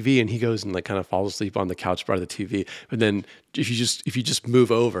got a TV. And he goes and like kind of falls asleep on the couch by the TV. But then if you just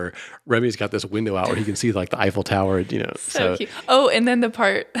move over, Remy's got this window out where he can see like the Eiffel Tower, So cute. Oh, and then the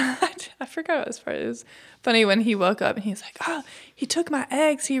part, I forgot what this part is. Funny when he woke up and he's like, oh, he took my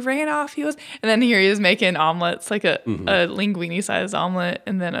eggs. He ran off. And then here he is making omelets, like a linguine sized omelet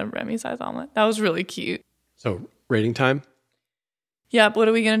and then a Remy sized omelet. That was really cute. So rating time. Yep. What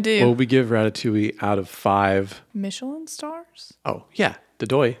are we going to do? Well, we give Ratatouille out of 5 Michelin stars? Oh, yeah. The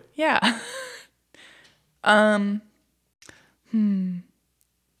doy. Yeah. I don't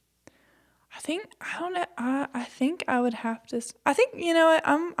know. I think I would have to. I think, you know what?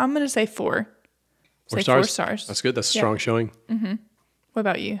 I'm going to say 4. 4 stars? 4 stars. That's good. That's a strong showing. Mm-hmm. What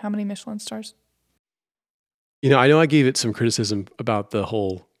about you? How many Michelin stars? I know I gave it some criticism about the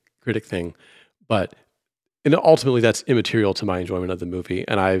whole critic thing, but ultimately that's immaterial to my enjoyment of the movie.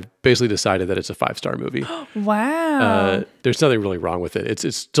 And I've basically decided that it's a 5-star movie. Wow. There's nothing really wrong with it.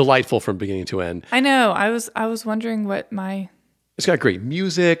 It's delightful from beginning to end. I know. I was wondering what my... It's got great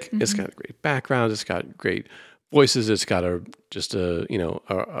music. Mm-hmm. It's got a great background. It's got great voices. It's got the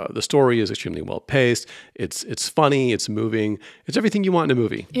story is extremely well paced. It's funny. It's moving. It's everything you want in a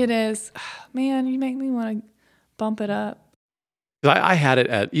movie. It is. Man, you make me want to bump it up. I had it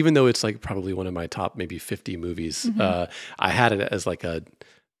at, even though it's like probably one of my top maybe 50 movies, I had it as like a,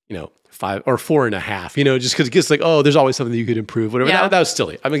 5 or 4.5, just because it gets like, oh, there's always something that you could improve, whatever. Yeah. That was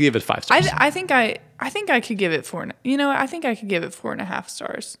silly. I'm going to give it 5 stars. I think I could give it 4. I think I could give it 4.5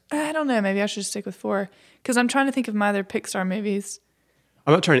 stars. I don't know. Maybe I should stick with 4 because I'm trying to think of my other Pixar movies.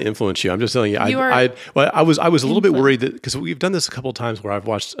 I'm not trying to influence you. I'm just telling you. I was a little bit worried that, because we've done this a couple of times where I've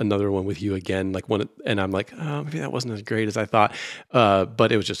watched another one with you again, like one, and I'm like, oh, maybe that wasn't as great as I thought,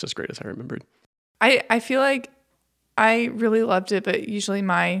 but it was just as great as I remembered. I feel like I really loved it, but usually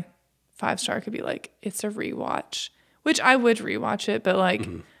my 5-star could be like, it's a rewatch, which I would rewatch it, but like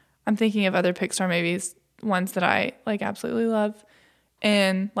I'm thinking of other Pixar movies, ones that I like absolutely love,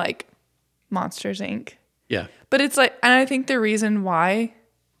 and like Monsters Inc. Yeah. But it's like, and I think the reason why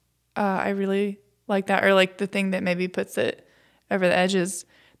I really like that, or like the thing that maybe puts it over the edge, is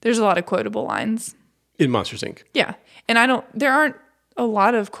there's a lot of quotable lines. In Monsters Inc. Yeah. And there aren't a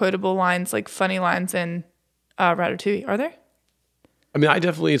lot of quotable lines, like funny lines in Ratatouille, are there? I mean,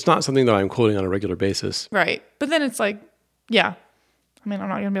 it's not something that I'm quoting on a regular basis. Right. But then it's like, yeah. I mean, I'm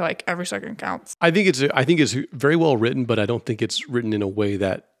not going to be like, every second counts. I think it's very well written, but I don't think it's written in a way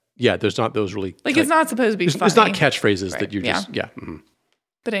that, there's not those really... Like, it's not supposed to be funny. It's not catchphrases right. that you just... Yeah. Mm-hmm.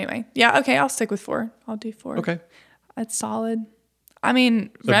 But anyway. Yeah, okay, I'll stick with 4. I'll do 4. Okay. That's solid. I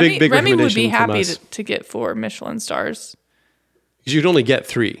mean, So Remy would be happy to get 4 Michelin stars. Because you'd only get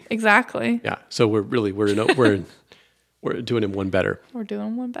 3. Exactly. Yeah. So we're doing him one better. We're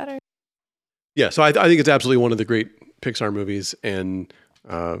doing one better. Yeah. So I think it's absolutely one of the great Pixar movies, and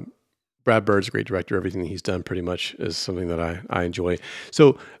Brad Bird's a great director. Everything that he's done pretty much is something that I enjoy.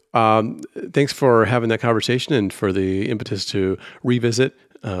 So thanks for having that conversation and for the impetus to revisit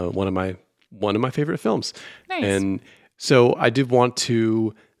one of my favorite films. Nice. And so I did want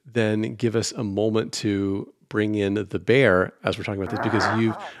to then give us a moment to bring in the bear as we're talking about this because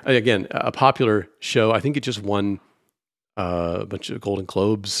again, a popular show. I think it just won a bunch of Golden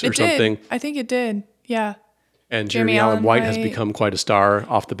Globes or something. I think it did. Yeah. And Jeremy Allen White has become quite a star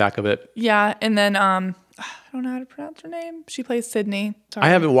off the back of it. Yeah. And then, I don't know how to pronounce her name. She plays Sydney. Sorry. I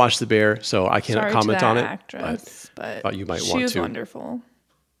haven't watched The Bear, so I cannot comment on it. Actress, but thought you might want to. She was wonderful.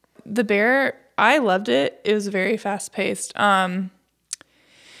 The Bear, I loved it. It was very fast paced. And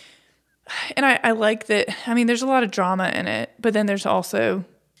I like that. I mean, there's a lot of drama in it, but then there's also,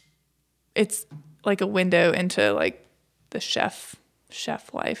 it's like a window into like the chef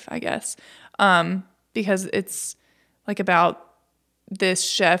life, I guess. Because it's like about this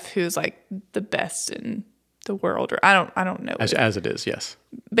chef who's like the best in the world, or I don't know. As it is, yes.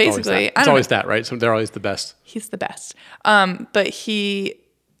 Basically, it's always that, right? So they're always the best. He's the best. But he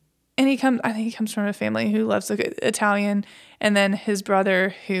comes from a family who loves Italian, and then his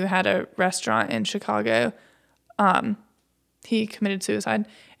brother, who had a restaurant in Chicago, he committed suicide,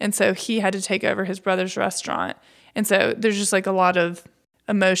 and so he had to take over his brother's restaurant, and so there's just like a lot of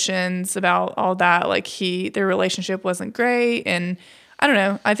emotions about all that. Like their relationship wasn't great, and I don't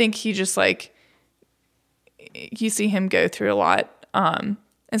know. I think he just like, you see him go through a lot, and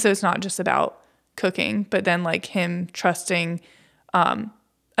so it's not just about cooking, but then like him trusting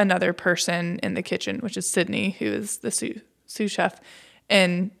another person in the kitchen, which is Sydney, who is the sous chef,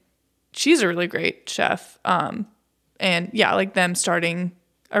 and she's a really great chef. And yeah, like them starting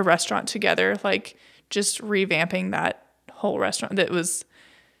a restaurant together, like just revamping that whole restaurant that was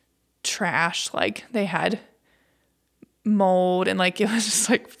trash. Like they had mold and like it was just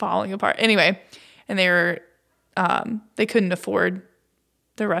like falling apart. Anyway, and they couldn't afford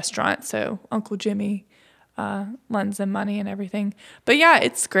the restaurant, so Uncle Jimmy lends them money and everything. But yeah,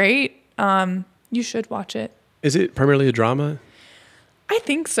 it's great. You should watch it. Is it primarily a drama? I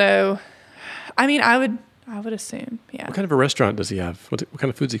think so. I mean, I would assume, yeah. What kind of a restaurant does he have? What kind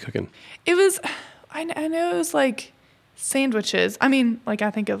of food's he cooking? It was, I know it was like sandwiches. I mean, like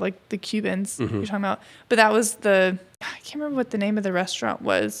I think of like the Cubans you're talking about, but that was I can't remember what the name of the restaurant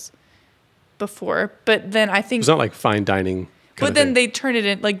was before, but then I think it's not like fine dining. But then they turn it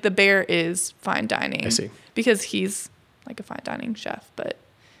in, like the Bear is fine dining. I see. Because he's like a fine dining chef, but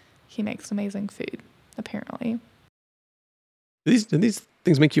he makes amazing food, apparently. Do these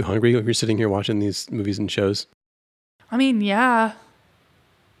things make you hungry if you're sitting here watching these movies and shows? I mean, yeah.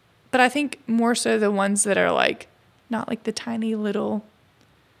 But I think more so the ones that are like, not like the tiny. Well,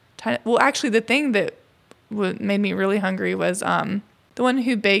 actually the thing that made me really hungry was the one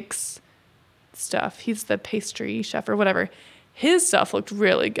who bakes stuff. He's the pastry chef or whatever. His stuff looked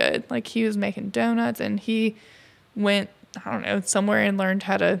really good. Like he was making donuts and he went, I don't know, somewhere and learned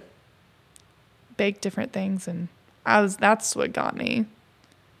how to bake different things. And that's what got me.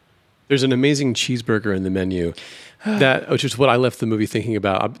 There's an amazing cheeseburger in the menu which is what I left the movie thinking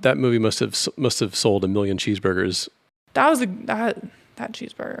about. That movie must have sold 1 million cheeseburgers. That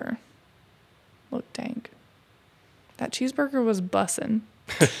cheeseburger looked dank. That cheeseburger was bussin'.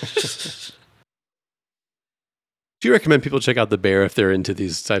 Do you recommend people check out The Bear if they're into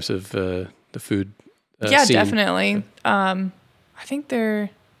these types of the food yeah, scene? Definitely. I think they're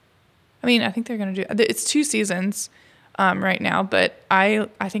going to do, it's 2 seasons right now, but I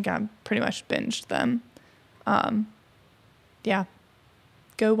think I'm pretty much binged them. Yeah.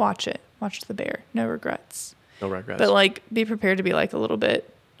 Go watch it. Watch The Bear. No regrets. No regrets. But like be prepared to be like a little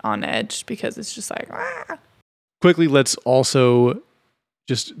bit on edge because it's just like, ah. Quickly, let's also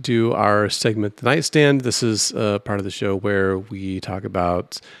just do our segment, The Nightstand. This is part of the show where we talk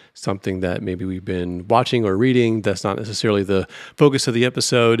about something that maybe we've been watching or reading that's not necessarily the focus of the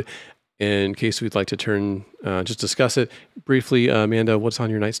episode. In case we'd like to just discuss it briefly, Amanda, what's on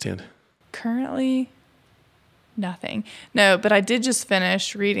your nightstand? Currently, nothing. No, but I did just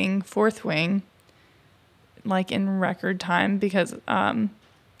finish reading Fourth Wing, like in record time because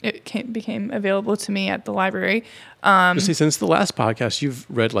it became available to me at the library. Since the last podcast, you've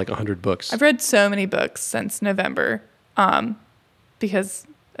read like 100 books. I've read so many books since November because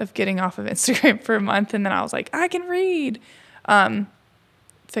of getting off of Instagram for a month. And then I was like, I can read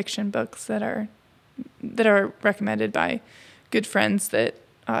fiction books that are recommended by good friends that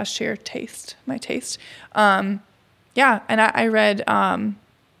share my taste. Yeah, and I read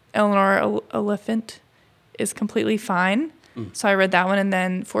Eleanor Oliphant is Completely Fine. So I read that one and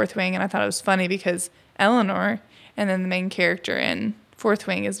then Fourth Wing, and I thought it was funny because Eleanor and then the main character in Fourth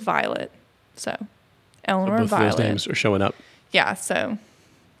Wing is Violet. So Eleanor and Violet. Both those names are showing up. Yeah, so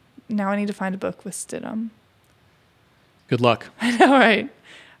now I need to find a book with Stidham. Good luck. I know, right?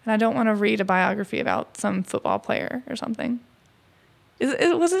 And I don't want to read a biography about some football player or something.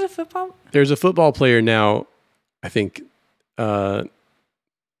 Was it a football? There's a football player now I think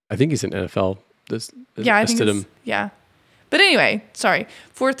he's in NFL. I think yeah. But anyway, sorry.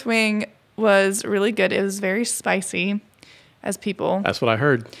 Fourth Wing was really good. It was very spicy, as people. That's what I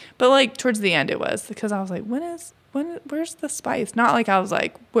heard. But like towards the end, it was because I was like, where's the spice? Not like I was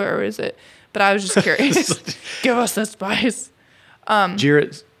like, where is it? But I was just curious. Give us the spice.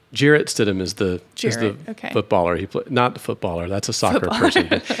 Jarrett Stidham is the okay. footballer. Not the footballer. That's a soccer person.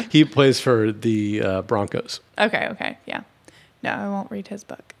 But he plays for the Broncos. Okay, yeah. No, I won't read his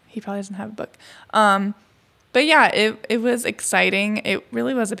book. He probably doesn't have a book. But yeah, it was exciting. It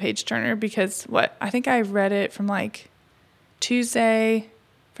really was a page turner because I think I read it from like a Tuesday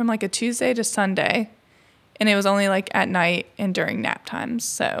to Sunday, and it was only like at night and during nap times.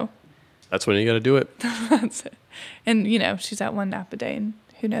 So that's when you got to do it. That's it. And she's at one nap a day, and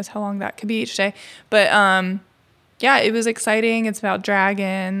who knows how long that could be each day. But yeah, it was exciting. It's about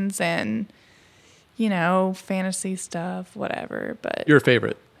dragons and fantasy stuff, whatever. But your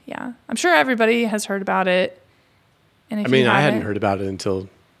favorite? Yeah, I'm sure everybody has heard about it. And I hadn't heard about it until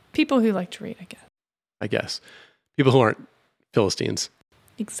people who like to read, I guess people who aren't Philistines.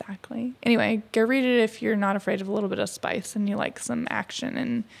 Exactly. Anyway, go read it if you're not afraid of a little bit of spice and you like some action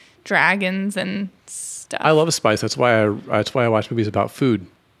and dragons and stuff. I love a spice. That's why I watch movies about food.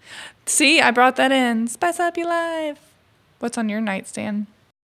 See, I brought that in. Spice up your life. What's on your nightstand?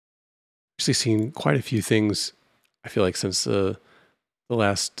 Actually, seen quite a few things. I feel like since the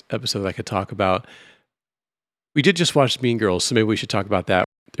last episode I could talk about. We did just watch Mean Girls, so maybe we should talk about that.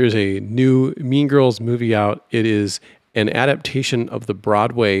 There's a new Mean Girls movie out. It is an adaptation of the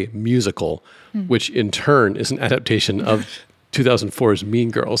Broadway musical, which in turn is an adaptation of 2004's Mean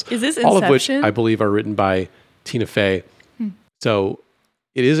Girls. Is this all Inception? Of which I believe are written by Tina Fey. So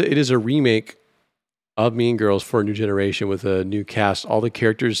it is a remake of Mean Girls for a new generation with a new cast. All the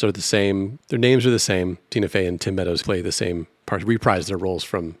characters are the same. Their names are the same. Tina Fey and Tim Meadows play the same parts, reprise their roles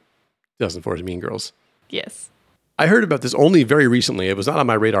from 2004's Mean Girls. Yes. I heard about this only very recently. It was not on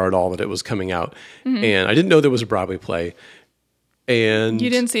my radar at all that it was coming out. And I didn't know there was a Broadway play. And you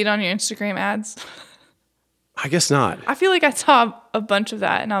didn't see it on your Instagram ads? I guess not. I feel like I saw a bunch of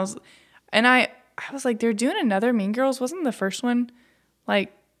that and I was like, they're doing another Mean Girls. Wasn't the first one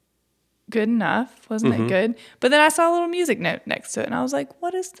like good enough? Wasn't it good? But then I saw a little music note next to it and I was like,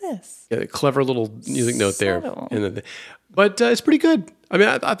 what is this? Yeah, a clever little music note there. But it's pretty good. I mean,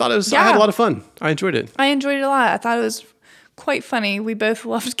 I thought it was. I had a lot of fun. I enjoyed it. I enjoyed it a lot. I thought it was quite funny. We both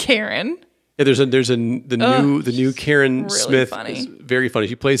loved Karen. Yeah, the new Karen really Smith funny. is very funny.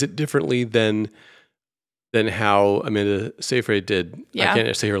 She plays it differently than how Amanda Seyfried did. Yeah. I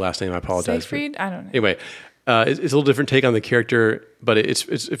can't say her last name. I apologize. Seyfried? I don't know. Anyway, it's a little different take on the character, but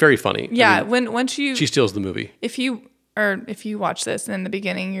it's very funny. Yeah, I mean, once she steals the movie. If you watch this and in the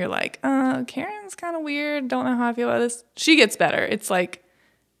beginning you're like, Karen's kind of weird, don't know how I feel about this. She gets better. It's like,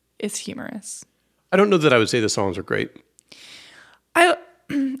 it's humorous. I don't know that I would say the songs are great. I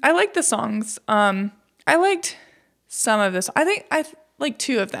like the songs. I liked some of this. I think I like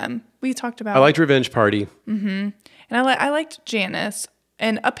two of them. We talked about. I liked Revenge Party. And I liked Janice.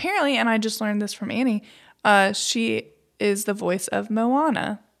 And apparently, and I just learned this from Annie, she is the voice of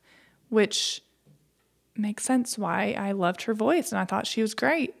Moana, which makes sense why I loved her voice and I thought she was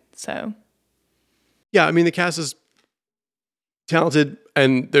great. So yeah, I mean the cast is talented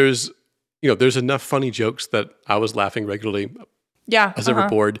and there's enough funny jokes that I was laughing regularly. Yeah. I was never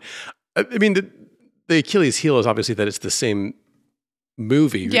bored. I mean the Achilles heel is obviously that it's the same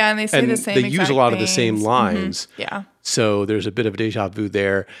movie. Yeah, and they say the same they use a lot of the same things. lines. Yeah. So there's a bit of a deja vu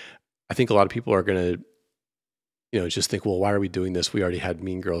there. I think a lot of people are gonna just think, well, why are we doing this? We already had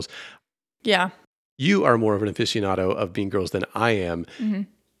Mean Girls. Yeah. You are more of an aficionado of Mean Girls than I am,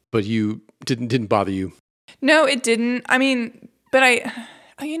 but you didn't bother you. No, it didn't. I mean, but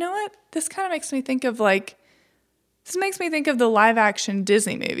you know what? This kind of makes me think of the live action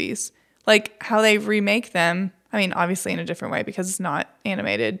Disney movies, like how they remake them. I mean, obviously in a different way because it's not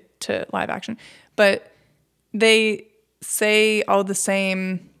animated to live action, but they say all the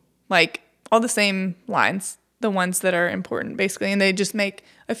same lines, the ones that are important basically, and they just make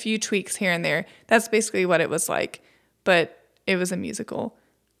a few tweaks here and there. That's basically what it was like, but it was a musical.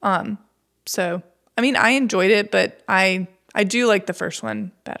 So, I mean, I enjoyed it, but I do like the first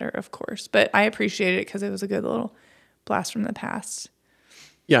one better, of course, but I appreciated it because it was a good little blast from the past.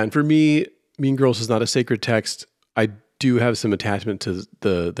 Yeah, and for me, Mean Girls is not a sacred text. I do have some attachment to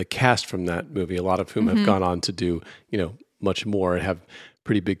the cast from that movie, a lot of whom have gone on to do, much more and have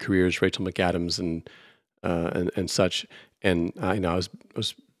pretty big careers, Rachel McAdams and such. And I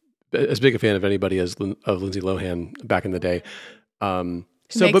was as big a fan of anybody of Lindsay Lohan back in the day.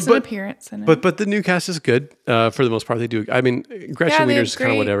 makes an appearance in it. But the new cast is good for the most part. They do. I mean, Gretchen Wiener's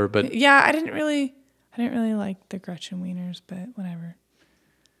kind of whatever. But yeah, I didn't really like the Gretchen Wieners, but whatever.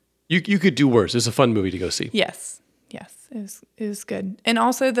 You could do worse. It's a fun movie to go see. Yes, it was good. And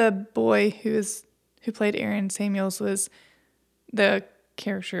also the boy who played Aaron Samuels was the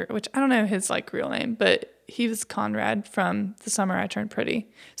character, which I don't know his like real name, but he was Conrad from The Summer I Turned Pretty.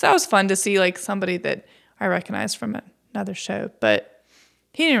 So that was fun to see like somebody that I recognized from another show, but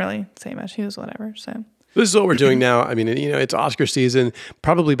he didn't really say much. He was whatever. So this is what we're doing now. I mean, it's Oscar season.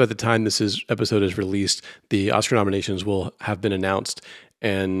 Probably by the time episode is released, the Oscar nominations will have been announced.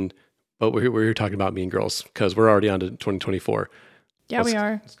 But we're here talking about Mean Girls because we're already on to 2024. Yeah, we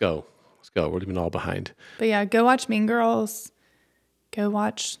are. Let's go. We're even all behind. But yeah, go watch Mean Girls. Go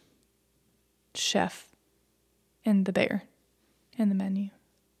watch Chef and the Bear in the Menu.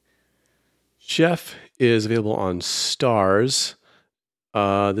 Chef is available on Stars.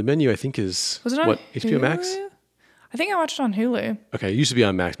 The Menu, I think, is HBO Hulu? Max? I think I watched it on Hulu. Okay, it used to be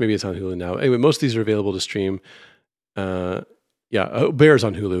on Max. Maybe it's on Hulu now. Anyway, most of these are available to stream. Bear's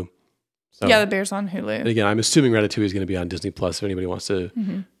on Hulu. So, yeah, the Bear's on Hulu. And again, I'm assuming Ratatouille is going to be on Disney Plus if anybody wants to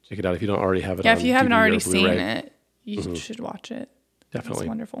check it out. If you don't already have it on Yeah, if you haven't DVD already or seen Blu-ray. it, you should watch it. Definitely. It's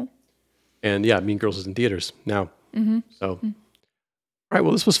wonderful. And yeah, Mean Girls is in theaters now. So, all right.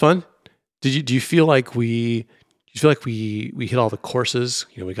 Well, this was fun. Do you feel like we hit all the courses?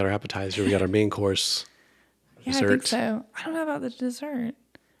 We got our appetizer, we got our main course. Yeah, dessert. I think so. I don't know about the dessert.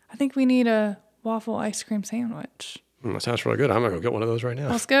 I think we need a waffle ice cream sandwich. That sounds really good. I'm going to go get one of those right now.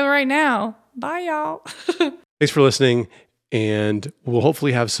 Let's go right now. Bye, y'all. Thanks for listening. And we'll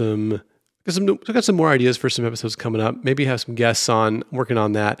hopefully have we got some more ideas for some episodes coming up. Maybe have some guests on. I'm working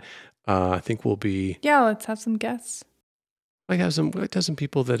on that. I think we'll be. Yeah, let's have some guests. I'd like to have some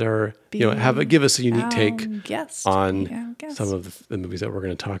people that are, give us a unique take on some of the movies that we're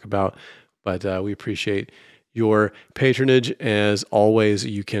going to talk about. But we appreciate your patronage. As always,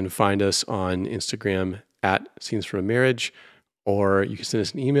 you can find us on Instagram at Scenes from a Marriage, or you can send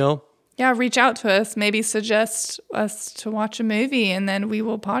us an email. Yeah, reach out to us. Maybe suggest us to watch a movie, and then we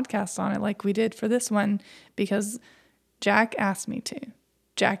will podcast on it like we did for this one, because Jack asked me to.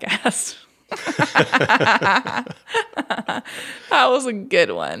 Jack asked. That was a good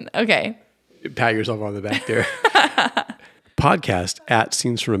one. Okay. Pat yourself on the back there. Podcast at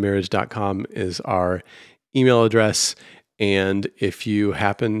scenesfromamarriage.com is our email address. And if you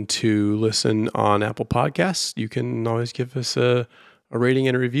happen to listen on Apple Podcasts, you can always give us a rating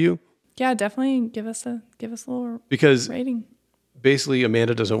and a review. Yeah, definitely give us a little rating. Basically,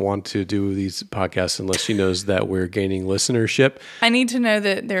 Amanda doesn't want to do these podcasts unless she knows that we're gaining listenership. I need to know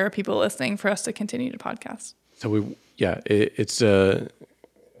that there are people listening for us to continue to podcast. So it's so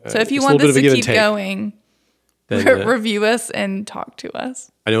if you want this to keep going, then, review us and talk to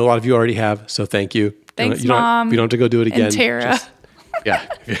us. I know a lot of you already have, so thank you. Thanks, Mom. You don't have to go do it again. And Tara.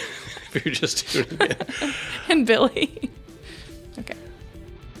 If you're just doing it again. And Billy. Okay.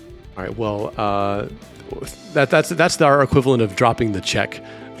 All right. Well, that's our equivalent of dropping the check.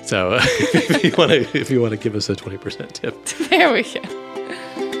 So if you want to give us a 20% tip, there we go.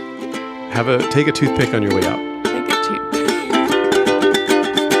 Take a toothpick on your way out.